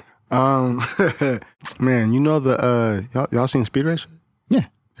 Man, you know the y'all seen Speed Racer? Yeah.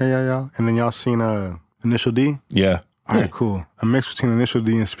 And then y'all seen Initial D? Yeah. All right, cool. A mix between Initial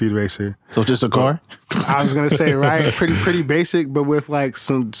D and Speed Racer. So just a car? I was gonna say, right, pretty basic, but with like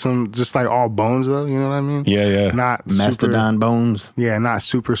some just like all bones though. You know what I mean? Yeah. Not Mastodon bones. Yeah, not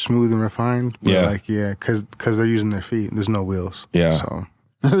super smooth and refined. But because they're using their feet. There's no wheels. Yeah. So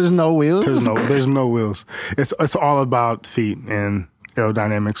There's no wheels. there's no wheels. It's all about feet and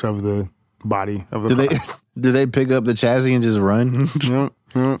aerodynamics of the body of the car. Do they pick up the chassis and just run?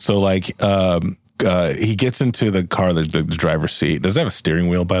 So like, he gets into the car, the driver's seat. Does it have a steering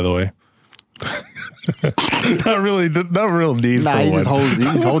wheel, by the way? not real need Nah, for he's one.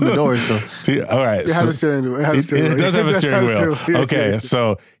 he's holding the door. So All right. It has a steering wheel. It does have a steering wheel. Yeah. Okay,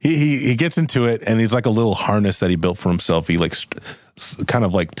 so he gets into it, and he's like a little harness that he built for himself. He like kind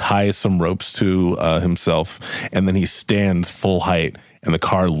of like ties some ropes to himself, and then he stands full height, and the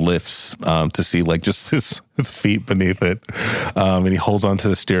car lifts to see like just his feet beneath it, and he holds onto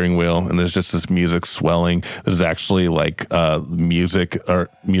the steering wheel, and there's just this music swelling. There's actually like music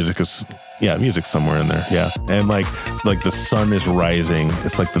somewhere in there. Yeah, and like the sun is rising.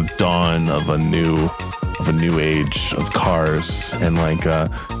 It's like the dawn of a new age of cars, and like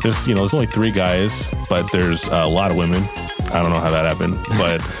there's only 3 guys, but there's a lot of women. I don't know how that happened,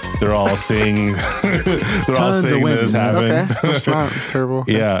 but they're all seeing this happen. Okay, that's not terrible.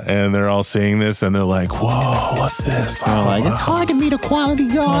 Yeah, and they're all seeing this, and they're like, "Whoa, what's this?" it's hard to meet a quality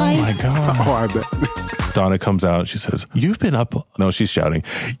guy. Oh my god! Oh, I bet. Donna comes out. She says, "You've been up." No, she's shouting,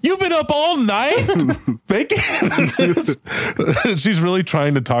 "You've been up all night baking." She's really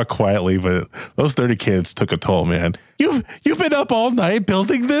trying to talk quietly, but those 30 kids took a toll, man. You've been up all night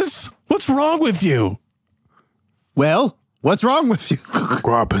building this? What's wrong with you? Well, what's wrong with you?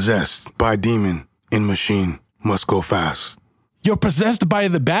 Grog possessed by demon in machine must go fast. You're possessed by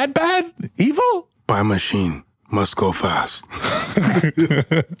the bad evil? By machine must go fast.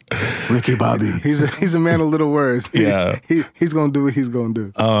 Ricky Bobby. He's a man of little words. Yeah. He's gonna do what he's gonna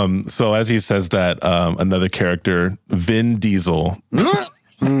do. So as he says that, another character, Vin Diesel,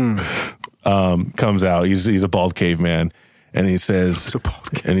 comes out. He's a bald caveman, and he says,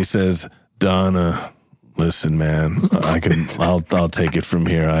 "Donna, listen, man, I'll take it from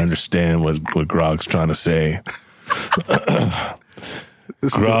here. I understand what Grog's trying to say.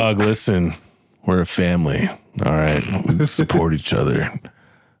 Grog, listen, we're a family. All right, we support each other.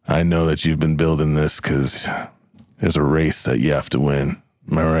 I know that you've been building this because there's a race that you have to win.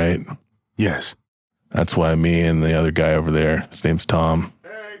 Am I right? Yes. That's why me and the other guy over there, his name's Tom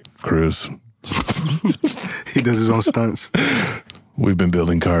Cruise. He does his own stunts. We've been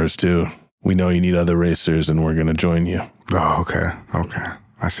building cars too. We know you need other racers, and we're going to join you. Oh, okay.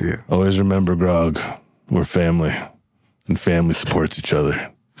 I see it. Always remember, Grog, we're family, and family supports each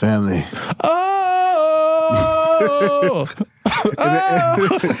other. Family. Oh!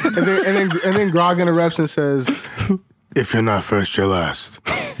 and then Grog interrupts and says, "If you're not first, you're last."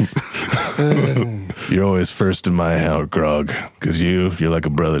 You're always first in my house, Grog, because you're like a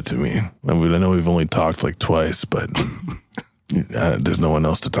brother to me. I know we've only talked like twice, but there's no one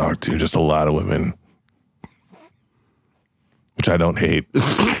else to talk to. Just a lot of women, which I don't hate.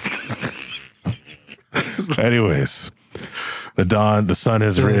 Anyways, the sun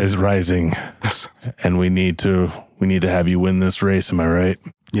is rising, and we need to have you win this race. Am I right?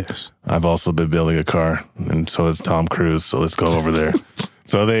 Yes. I've also been building a car, and so has Tom Cruise. So let's go over there.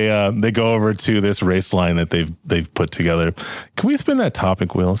 So they go over to this race line that they've put together. Can we spin that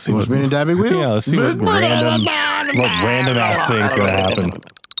topic wheel? See what spinning that big wheel? Yeah, let's see what random ass thing's gonna happen.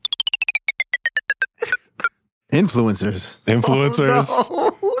 Influencers.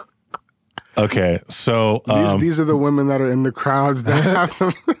 Okay, so these are the women that are in the crowds that have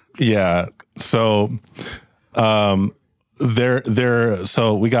them. yeah. So so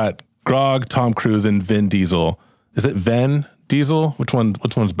we got Grog, Tom Cruise, and Vin Diesel. Is it Vin Diesel? Which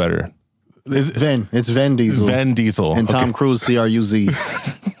one's better? Vin. It's Vin Diesel. Vin Diesel. And Tom Cruise, CRUZ.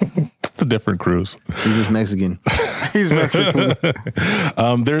 It's a different cruise. He's just Mexican. He's Mexican.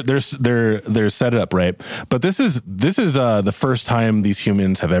 They're set up right, but this is the first time these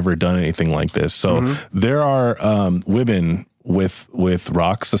humans have ever done anything like this. So there are women with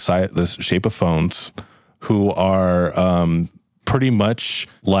rocks the shape of phones who are pretty much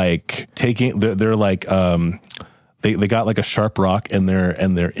like taking. They're like. They got like a sharp rock and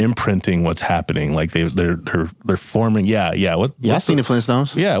they're imprinting what's happening. Like they're forming. Yeah. I've seen the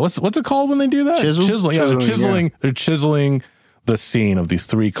Flintstones. Yeah. What's it called when they do that? Chiseling. Yeah, they're chiseling the scene of these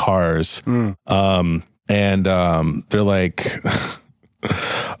three cars. And they're like,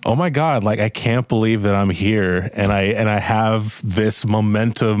 oh my God, like I can't believe that I'm here and I have this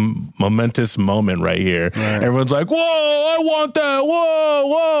momentous moment right here. Right. Everyone's like, whoa, I want that.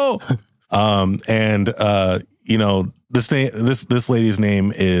 Whoa. You know, this lady's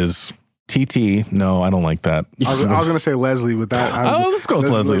name is TT. No, I don't like that. I was going to say Leslie, but that. Let's go with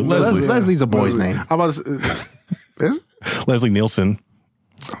Leslie. Leslie's a boy's name. How about is Leslie Nielsen?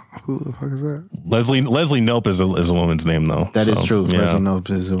 Who the fuck is that? Leslie Nope is a woman's name though. That is true. Yeah. Leslie Nope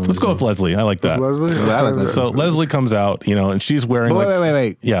is a woman's Let's go with Leslie. I like that. Leslie? I like that. So Leslie comes out, you know, and she's wearing.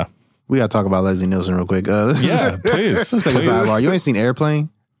 Wait. Yeah, we got to talk about Leslie Nielsen real quick. Yeah, please. Let's take a sidebar. You ain't seen Airplane?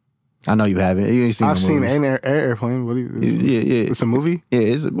 I know you haven't. You ain't seen. I've seen Airplane. What do you? Yeah. It's a movie. Yeah,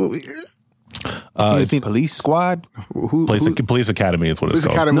 it's a movie. You seen Police Squad? Police Academy is what it's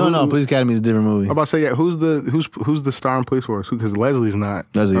called. Academy. No, Police Academy is a different movie. I'm about to say, yeah. Who's the star in Police Force? Because Leslie's not.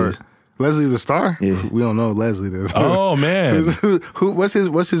 Leslie is. Leslie's the star. Yeah. We don't know Leslie. Is. Oh man. What's his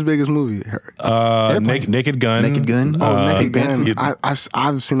biggest movie? Naked Gun. Naked Gun. Naked Gun.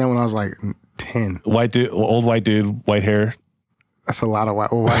 I've seen that when I was like 10. Old white dude, white hair. That's a lot of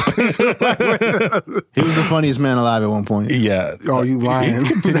old white. He was the funniest man alive at one point. Yeah. Oh, you lying?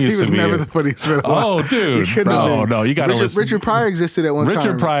 He continues he was to be. never the funniest man alive. Oh, dude. No, you got to listen. Richard Pryor existed at one time.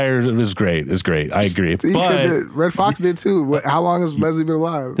 Richard Pryor is great. I agree. But Red Fox did too. How long has Leslie been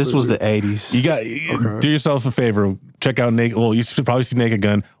alive? This was the 80s. You got do yourself a favor. Check out Naked. Well, you should probably see Naked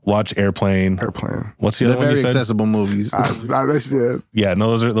Gun. Watch Airplane. What's the other one? They're very accessible movies. Yeah,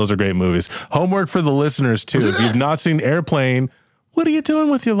 no, those are great movies. Homework for the listeners too. If you've not seen Airplane, what are you doing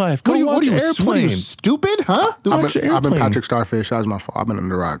with your life? Go watch Airplane. What are you, stupid? Huh? I've been Patrick Starfish. That was my fault. I've been under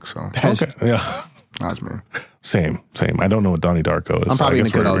the rock. So okay, yeah, that was me. Same. I don't know what Donnie Darko is. I'm probably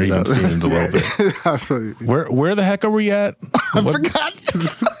gonna cut all these out. A little bit. Where the heck are we at? I forgot.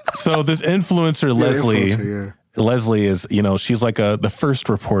 So this influencer Leslie. Leslie is, you know, she's like the first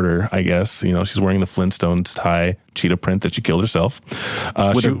reporter, I guess. You know, she's wearing the Flintstones tie, cheetah print that she killed herself.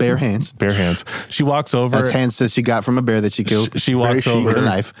 With her bare hands. Bare hands. She walks over. That's hands that she got from a bear that she killed. She walks over with a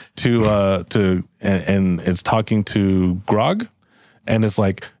knife and it's talking to Grog. And it's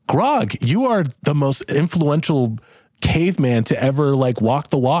like, Grog, you are the most influential caveman to ever like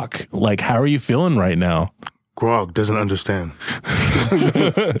walk the walk. Like, how are you feeling right now? Grog doesn't understand.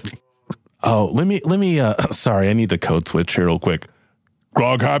 Oh, let me, sorry, I need to code switch here real quick.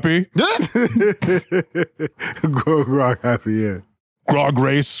 Grog happy? Grog happy, yeah. Grog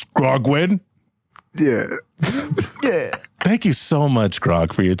race, Grog win? Yeah. Yeah. Thank you so much,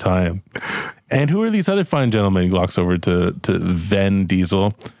 Grog, for your time. And who are these other fine gentlemen? He walks over to Vin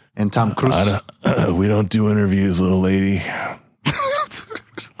Diesel. And Tom Cruise. We don't do interviews, little lady.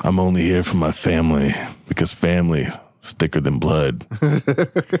 I'm only here for my family because family is thicker than blood.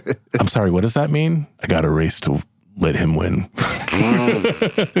 I'm sorry, what does that mean? I got a race to let him win.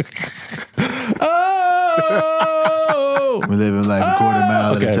 Oh! We're living like a quarter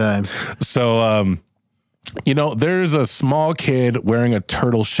mile at a time. So, you know, there's a small kid wearing a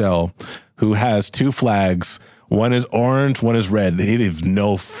turtle shell who has two flags. One is orange, one is red. He has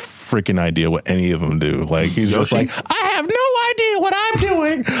no freaking idea what any of them do. Like, he's just like, I have no idea what I'm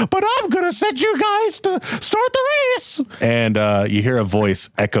doing, but I'm going to set you guys to start the race. And you hear a voice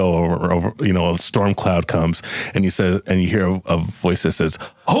echo over, you know, a storm cloud comes and you hear a voice that says,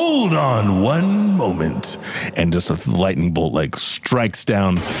 hold on one moment. And just a lightning bolt like strikes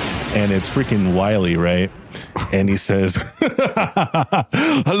down and it's freaking Wiley, right? And he says,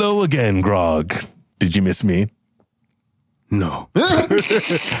 hello again, Grog. Did you miss me? No.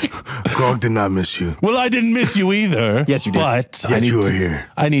 Grog did not miss you. Well, I didn't miss you either. Yes, you did. But you were here.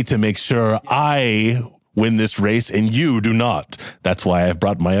 I need to make sure I win this race and you do not. That's why I've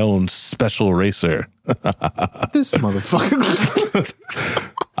brought my own special racer. This motherfucker.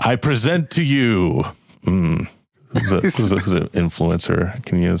 I present to you. Who's an influencer?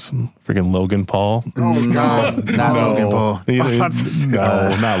 Can you use freaking Logan Paul? Oh, God. Not Logan Paul.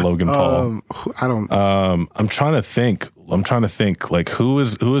 No, not Logan Paul. I don't. I'm trying to think. Like who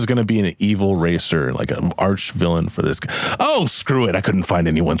is going to be an evil racer, like an arch villain for this guy? Oh, screw it! I couldn't find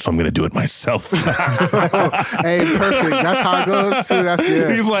anyone, so I'm going to do it myself. Hey, perfect. That's how it goes too. That's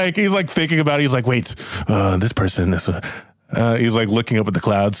it. He's like thinking about it. He's like, wait, this person. He's like looking up at the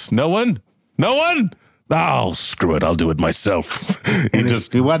clouds. No one. Oh, screw it. I'll do it myself.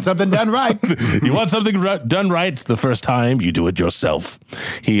 You want something done right. You want something done right the first time, you do it yourself.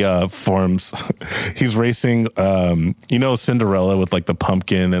 He's racing, Cinderella with like the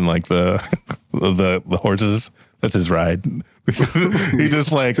pumpkin and like the horses. That's his ride. He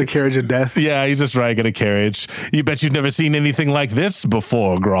just like the carriage of death. Yeah, he's just riding a carriage. You bet you've never seen anything like this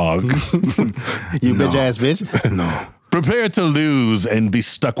before, Grog. You bitch ass bitch. No. Prepare to lose and be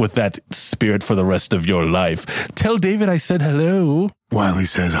stuck with that spirit for the rest of your life. Tell David I said hello. Wiley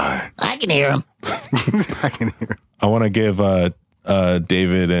says hi. I can hear him. I can hear him. I want to give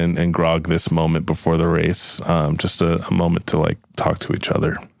David and Grog this moment before the race, just a moment to like talk to each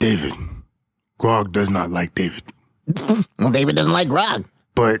other. David. Grog does not like David. Well, David doesn't like Grog.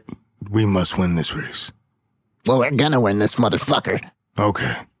 But we must win this race. Well, we're gonna win this motherfucker.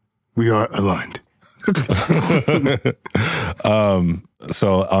 Okay. We are aligned.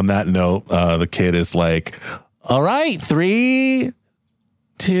 So on that note, the kid is like, all right, 3,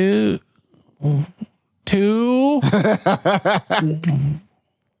 2. What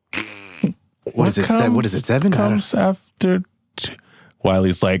is it? What is it? 7? Comes after 2.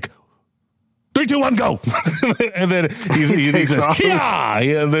 Wiley's like, 3, 2, 1, go! And then he says, yeah!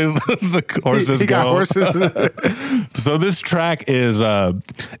 And then the horses he go. got horses. So this track is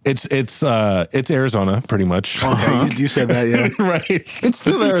it's Arizona pretty much. Yeah, you said that, yeah. Right. It's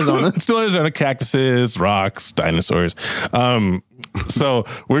still Arizona. It's still Arizona. Cactuses, rocks, dinosaurs. So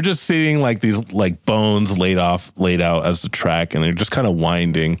we're just seeing like these like bones laid out as the track, and they're just kind of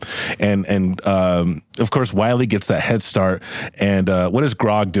winding. And of course Wiley gets that head start. And what is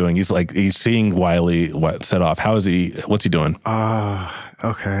Grog doing? He's seeing Wiley set off. What's he doing?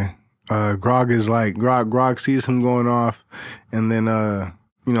 Okay. Grog is like, Grog sees him going off, and then,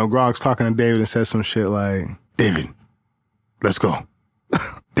 Grog's talking to David and says some shit like, David, let's go.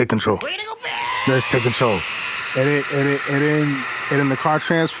 Take control. Way to go fast! Let's take control. And then the car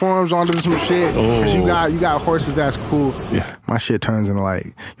transforms onto some shit. Oh. 'Cause you got horses that's cool. Yeah. My shit turns into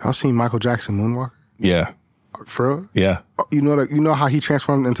like, y'all seen Michael Jackson Moonwalker? Yeah. For real? Yeah. You know how he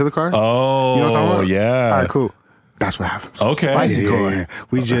transformed into the car? Oh, You know what I'm talking about? yeah. All right, cool. That's what happens. Okay. Spicy Yeah, car. yeah.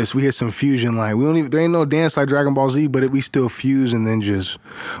 We hit some fusion. Like there ain't no dance like Dragon Ball Z, but we still fuse and then just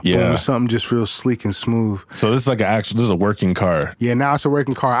boom, something just real sleek and smooth. So this is like this is a working car. Yeah, now it's a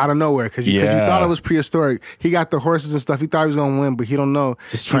working car out of nowhere because you thought it was prehistoric. He got the horses and stuff. He thought he was gonna win, but he don't know.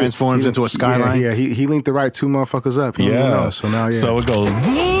 Just transforms into a skyline. Yeah, he linked the right 2 motherfuckers up. He don't even know. So now, So it goes.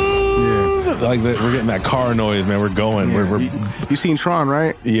 Like that, we're getting that car noise, man. We're going. Yeah. We're You seen Tron,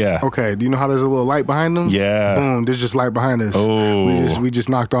 right? Yeah. Okay. Do you know how there's a little light behind them? Yeah. Boom. There's just light behind us. Oh. We just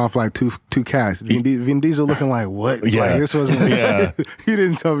knocked off like two cats. Vin Diesel looking like what? Yeah. Like, this wasn't. Yeah. You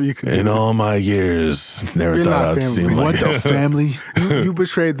didn't tell me you could. In all my years, never You're thought not I'd see family. my What the family? You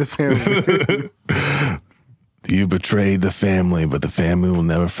betrayed the family. You betrayed the family, but the family will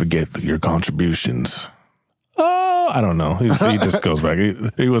never forget your contributions. Oh, I don't know. He just goes back.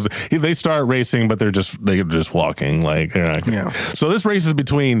 They start racing, but they're just walking. Like, Yeah. So this race is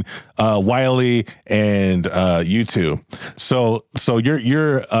between Wiley and you two. So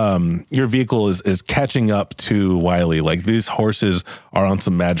your vehicle is catching up to Wiley. Like these horses are on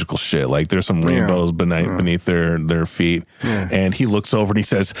some magical shit. Like there's some rainbows beneath their feet. Yeah. And he looks over and he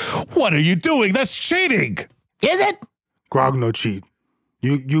says, "What are you doing? That's cheating." Is it? Grog no cheat.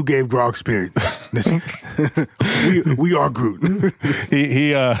 You gave Grog spirit. Listen, we are Groot.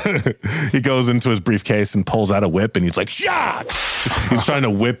 He goes into his briefcase and pulls out a whip and he's like, "Shot!" He's trying to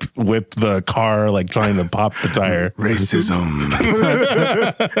whip the car, like trying to pop the tire. Racism.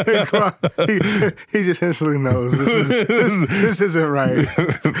 he just instantly knows this isn't right.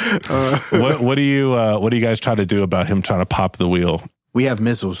 What do you guys try to do about him trying to pop the wheel? We have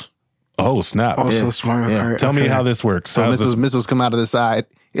missiles. Oh snap! So smart. Yeah. Okay. Tell me how this works. So How's missiles come out of the side.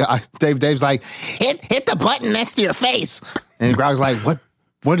 Yeah, Dave's like, Hit the button next to your face. and Grog's like,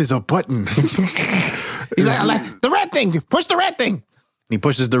 what is a button? He's like, the red thing. Push the red thing. He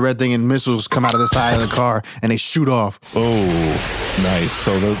pushes the red thing and missiles come out of the side of the car and they shoot off. Oh, nice.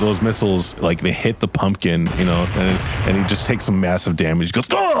 So those missiles, like they hit the pumpkin, you know, and he just takes some massive damage. He goes,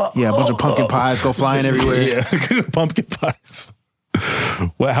 oh! Yeah, a bunch of pumpkin pies go flying everywhere. Yeah, pumpkin pies.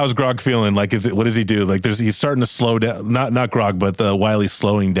 How's Grog feeling? Like, what does he do? Like, he's starting to slow down. Not Grog, but Wiley's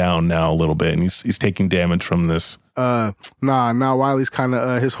slowing down now a little bit, and he's taking damage from this. Nah, Wiley's kind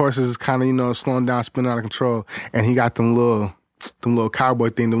of his horses is kind of, you know, slowing down, spinning out of control, and he got them little cowboy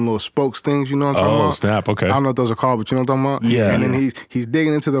thing, them little spokes things, you know what I'm talking about? Oh, snap, okay. I don't know what those are called, but you know what I'm talking about? Yeah. And then he's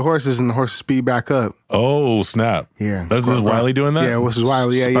digging into the horses, and the horses speed back up. Oh, snap. Yeah. This is Wiley doing that? Yeah, this is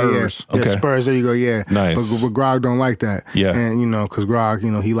Wiley. Yeah, Spurs. yeah. Okay. Yeah, Spurs, there you go, yeah. Nice. But Grog don't like that. Yeah. And, you know, because Grog,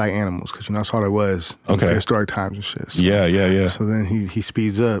 you know, he like animals, because, you know, that's all it was. Okay. Historic times and shit. So, Yeah. So then he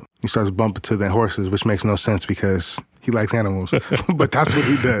speeds up. He starts bumping to the horses, which makes no sense because he likes animals. But that's what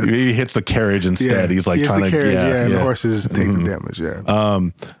he does. He hits the carriage instead. He's like he hits trying the to carriage, and yeah. the horses take the damage, yeah.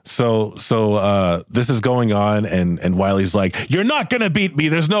 So this is going on, and Wiley's like, "You're not gonna beat me.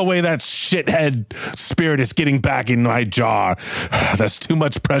 There's no way that shithead spirit is getting back in my jaw. That's too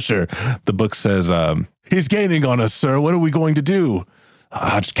much pressure." The book says, "He's gaining on us, sir. What are we going to do?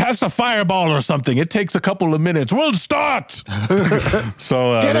 Just cast a fireball or something. It takes a couple of minutes. We'll start."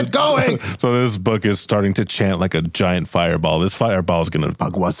 So Get it going. So this book is starting to chant like a giant fireball. This fireball is gonna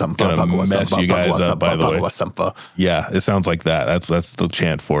mess you guys up. By the way, yeah, it sounds like that. That's the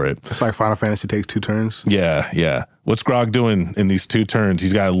chant for it. It's like Final Fantasy takes 2 turns. Yeah. What's Grog doing in these 2 turns?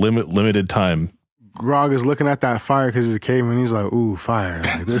 He's got a limited time. Grog is looking at that fire because he's a caveman. He's like, ooh, fire.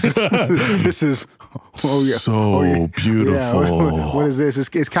 Like, this is oh yeah. So beautiful. Yeah, what is this?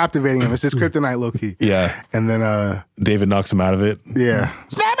 It's captivating him. It's his kryptonite, low-key. Yeah. And then David knocks him out of it. yeah.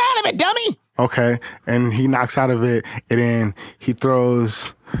 Snap out of it, dummy! Okay. And he knocks out of it, and then he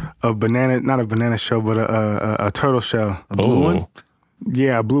throws a banana, not a banana shell, but a turtle shell. A blue one?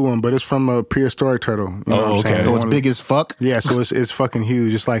 Yeah, a blue one, but it's from a prehistoric turtle. You know what I'm okay. saying? So it's big as fuck? Yeah, so it's fucking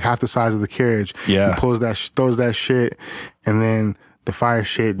huge. It's like half the size of the carriage. Yeah. He pulls that, throws that shit, and then the fire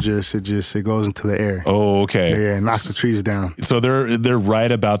shit it goes into the air. Oh, okay. Yeah, knocks the trees down. So they're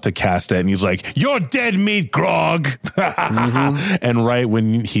right about to cast it, and he's like, "You're dead meat, Grog." And right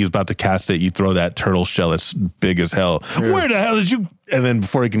when he's about to cast it, you throw that turtle shell that's big as hell. Yeah. Where the hell did you? And then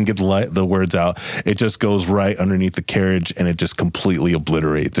before he can get the words out, it just goes right underneath the carriage, and it just completely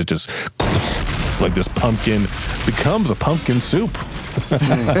obliterates. It just like this pumpkin becomes a pumpkin soup.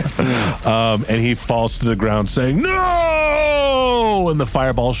 And he falls to the ground saying, "No!" And the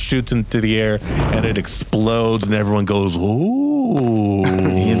fireball shoots into the air, and it explodes, and everyone goes, "Ooh!"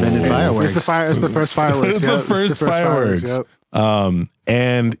 He invented fireworks. It's the first fireworks. It's the first fireworks. Yep.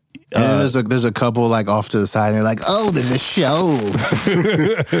 And then there's a couple like off to the side, and they're like, "Oh, there's a show."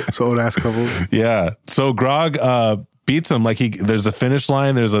 So old ass couple. yeah. So Grog beats him. Like there's a finish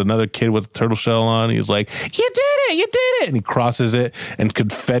line. There's another kid with a turtle shell on. He's like, "You did it!" And he crosses it, and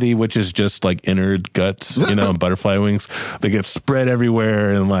confetti, which is just like innard guts, you know, and butterfly wings, they get spread everywhere,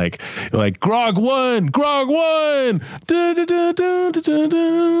 and like Grog won.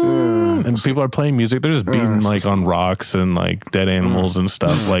 And people are playing music. They're just beating like on rocks and like dead animals and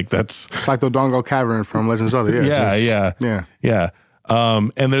stuff. Like that's It's like the Dongo Cavern from Legend of Zelda. Yeah.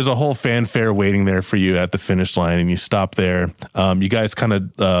 And there's a whole fanfare waiting there for you at the finish line, and you stop there. You guys kind of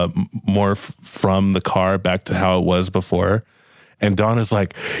morph from the car back to how it was before. And Dawn is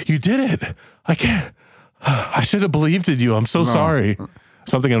like, "You did it. I can't. I should have believed in you. I'm so sorry."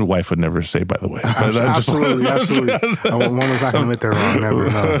 Something a wife would never say, by the way. Absolutely. A woman's not going to admit they're wrong.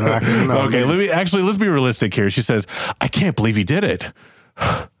 Never. No. Okay, let's be realistic here. She says, "I can't believe you did it.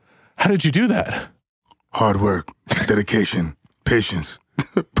 How did you do that?" Hard work, dedication, patience.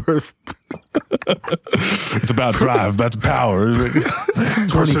 It's about drive, about power.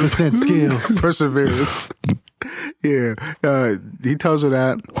 20% skill. Perseverance. Yeah. He tells her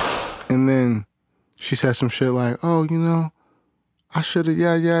that, and then she says some shit like, "Oh, you know, I should have,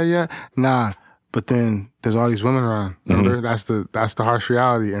 yeah. Nah." But then there's all these women around. Remember? Mm-hmm. That's the harsh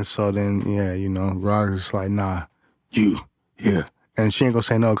reality. And so then, yeah, you know, Rod is like, "Nah, you, yeah." And she ain't gonna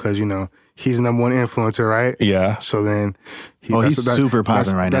say no because, you know, he's the number 1 influencer, right? Yeah. So then he's super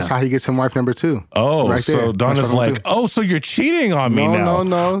popping right now. That's how he gets him wife number 2. Oh, right there. So Donna's like, "Oh, so you're cheating on me now?"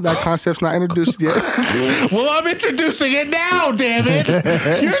 No. That concept's not introduced yet. Well, I'm introducing it now, damn it.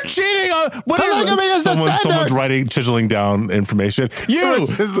 You're cheating on someone's chiseling down information. You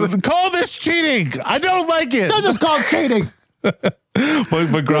call this cheating. I don't like it. Don't just call it cheating. But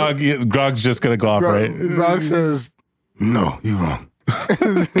Grog's just gonna go off, right? Grog says, "No, you're wrong."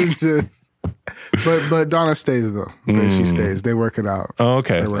 But Donna stays though. She stays. They work it out. Oh,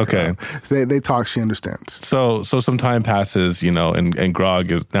 okay. They work it out. They talk. She understands. So some time passes, and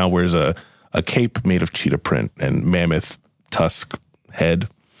Grog wears a cape made of cheetah print and mammoth tusk head,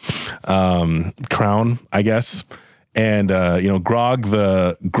 crown, I guess. And Grog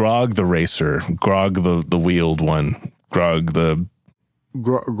the racer, Grog the wheeled one, Grog the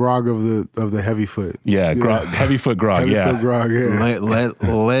Grog of the heavy foot. Yeah, Grog, heavy foot Grog. Heavy foot Grog. Yeah.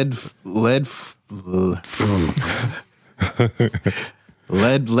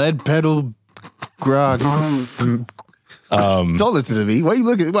 Lead pedal Grog. Don't listen to me. Why are you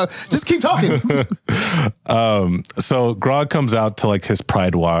looking? Well, just keep talking. So Grog comes out to like his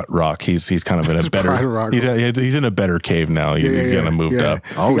Pride Rock. He's kind of in a better. He's in a better cave now. He's kind of moved up.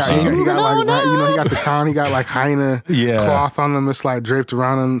 Oh, he got he got the crown. He got like hyena cloth on him. It's like draped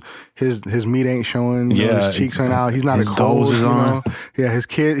around him. His meat ain't showing. His cheeks ain't out. He's not his clothes is on. Yeah,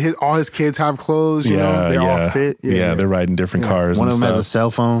 all his kids have clothes. They're all fit. Yeah, they're riding different cars. One of them has a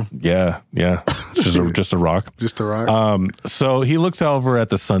cell phone. Yeah. just a rock. Just a rock. So he looks over at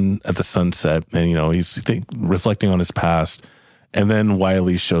the sunset, and he's reflecting on his past. And then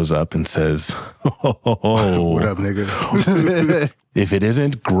Wiley shows up and says, "What up, nigga? If it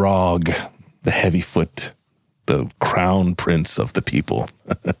isn't Grog, the heavy foot, the crown prince of the people,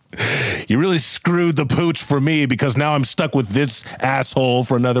 you really screwed the pooch for me because now I'm stuck with this asshole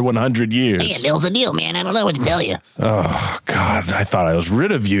for another 100 years. Hey, a deal's a deal, man. I don't know what to tell you. Oh God, I thought I was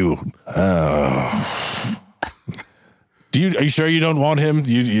rid of you. Oh." Are you sure you don't want him?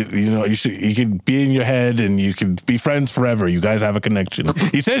 You could be in your head and you could be friends forever. You guys have a connection.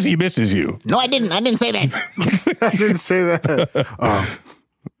 He says he misses you. No, I didn't. I didn't say that. I didn't say that.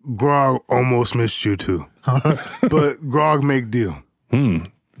 Grog almost missed you too, but Grog make deal.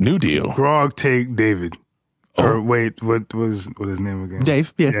 New deal. Grog take David. Or wait, what his name again?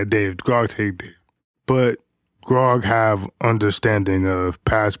 Dave. Yeah, Dave. Grog take Dave, but Grog have understanding of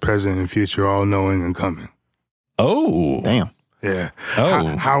past, present, and future, all knowing and coming. Oh. Damn. Yeah.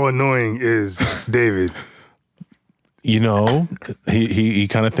 Oh. How annoying is David? He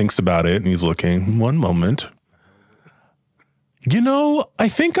kind of thinks about it and he's looking. One moment. I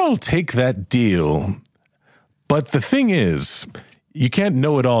think I'll take that deal. But the thing is, you can't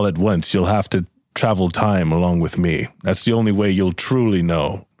know it all at once. You'll have to travel time along with me. That's the only way you'll truly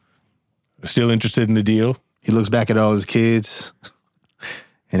know. Still interested in the deal? He looks back at all his kids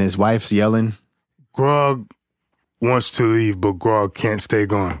and his wife's yelling. Grog wants to leave, but Grog can't stay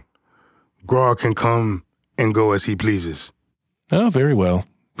gone. Grog can come and go as he pleases. Oh, very well.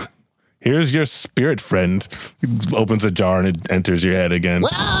 Here's your spirit friend. He opens a jar and it enters your head again.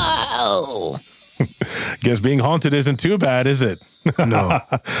 Whoa! Guess being haunted isn't too bad, is it? No.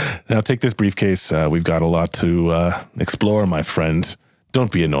 Now take this briefcase. We've got a lot to explore, my friend.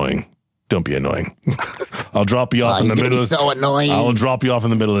 Don't be annoying. Don't be annoying. I'll drop you off in the middle. So annoying. I'll drop you off in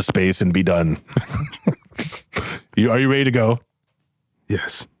the middle of space and be done. Are you ready to go?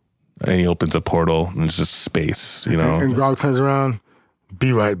 Yes. And he opens a portal and it's just space, And Grog turns around.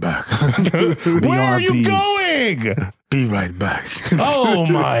 Be right back. Where are you going? Be right back. Oh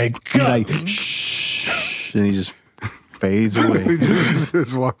my God. He's like, shh. And he just fades away. He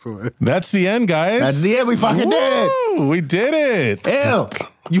just walks away. That's the end, guys. That's the end. We fucking did it. We did it. Ew.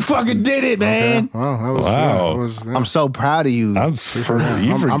 You fucking did it, man. Okay. Well, Wow. I'm so proud of you. I'm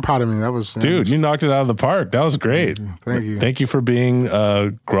proud of me. That was dude. You knocked it out of the park. That was great. Thank you. Thank you for being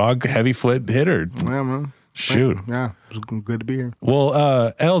a Grog heavy foot hitter. Yeah, man. Shoot. Yeah, it was good to be here.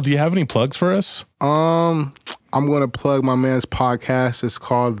 Well, Elle, do you have any plugs for us? I'm gonna plug my man's podcast. It's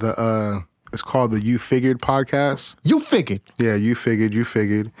called the You Figured podcast. You figured. Yeah, You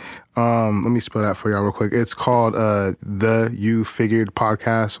Figured. Let me spell that for y'all real quick. It's called the You Figured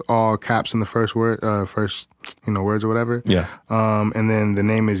podcast, all caps in the first word, words or whatever. Yeah. And then the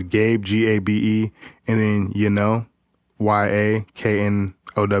name is Gabe, Gabe, and then YAKNOW.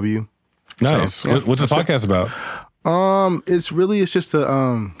 Nice. So, yeah, What's the podcast about? It's just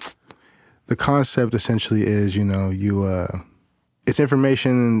the concept essentially is, it's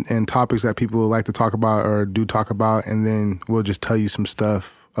information and topics that people like to talk about or do talk about, and then we'll just tell you some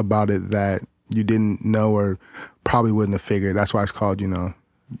stuff about it that you didn't know or probably wouldn't have figured. That's why it's called, the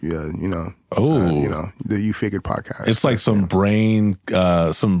You Figured podcast. It's like some brain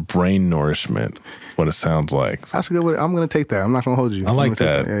nourishment. what it sounds like. That's a good way. I'm going to take that. I'm not going to hold you. I like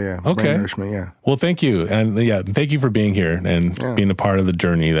that. Yeah. Okay. Brain nourishment, yeah. Well, thank you. And thank you for being here and being a part of the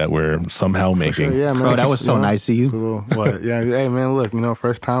journey that we're somehow making. Sure, yeah, man. Bro, that was so nice of you. What? Yeah. Hey, man, look,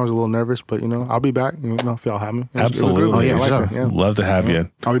 first time I was a little nervous, but, I'll be back, if y'all have me. Absolutely. I like it, yeah. Love to have you.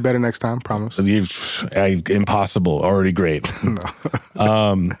 I'll be better next time, promise. Impossible. Already great.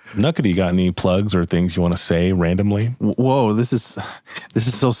 Nuckety, you got any plugs or things you want to say randomly? Whoa, this is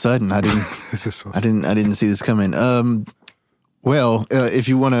so sudden. I didn't I didn't see this coming. Well, if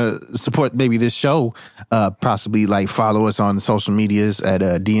you want to support maybe this show, possibly like follow us on social medias at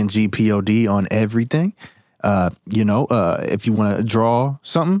DNGPOD on everything. If you want to draw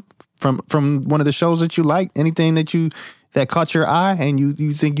something from one of the shows that you like, anything that caught your eye and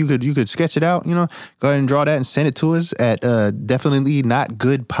you think you could sketch it out, go ahead and draw that and send it to us at definitely not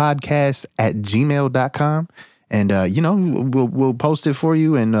good podcast at gmail.com. And, we'll post it for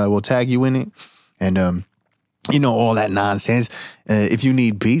you and we'll tag you in it. And, all that nonsense. If you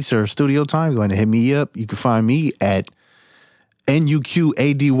need beats or studio time, go ahead and hit me up. You can find me at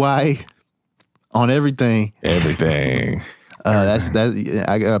NUQADY on everything. Everything. That.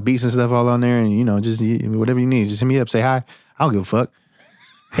 I got beats and stuff all on there, and just whatever you need, just hit me up. Say hi. I don't give a fuck.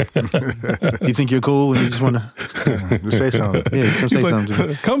 If you think you're cool and you just want to just say something, come say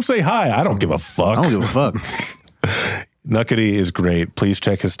something. Come say hi. I don't give a fuck. I don't give a fuck. Nuckety is great. Please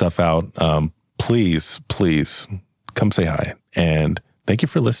check his stuff out. Please come say hi. And thank you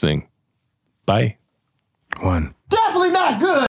for listening. Bye. One. Definitely not good.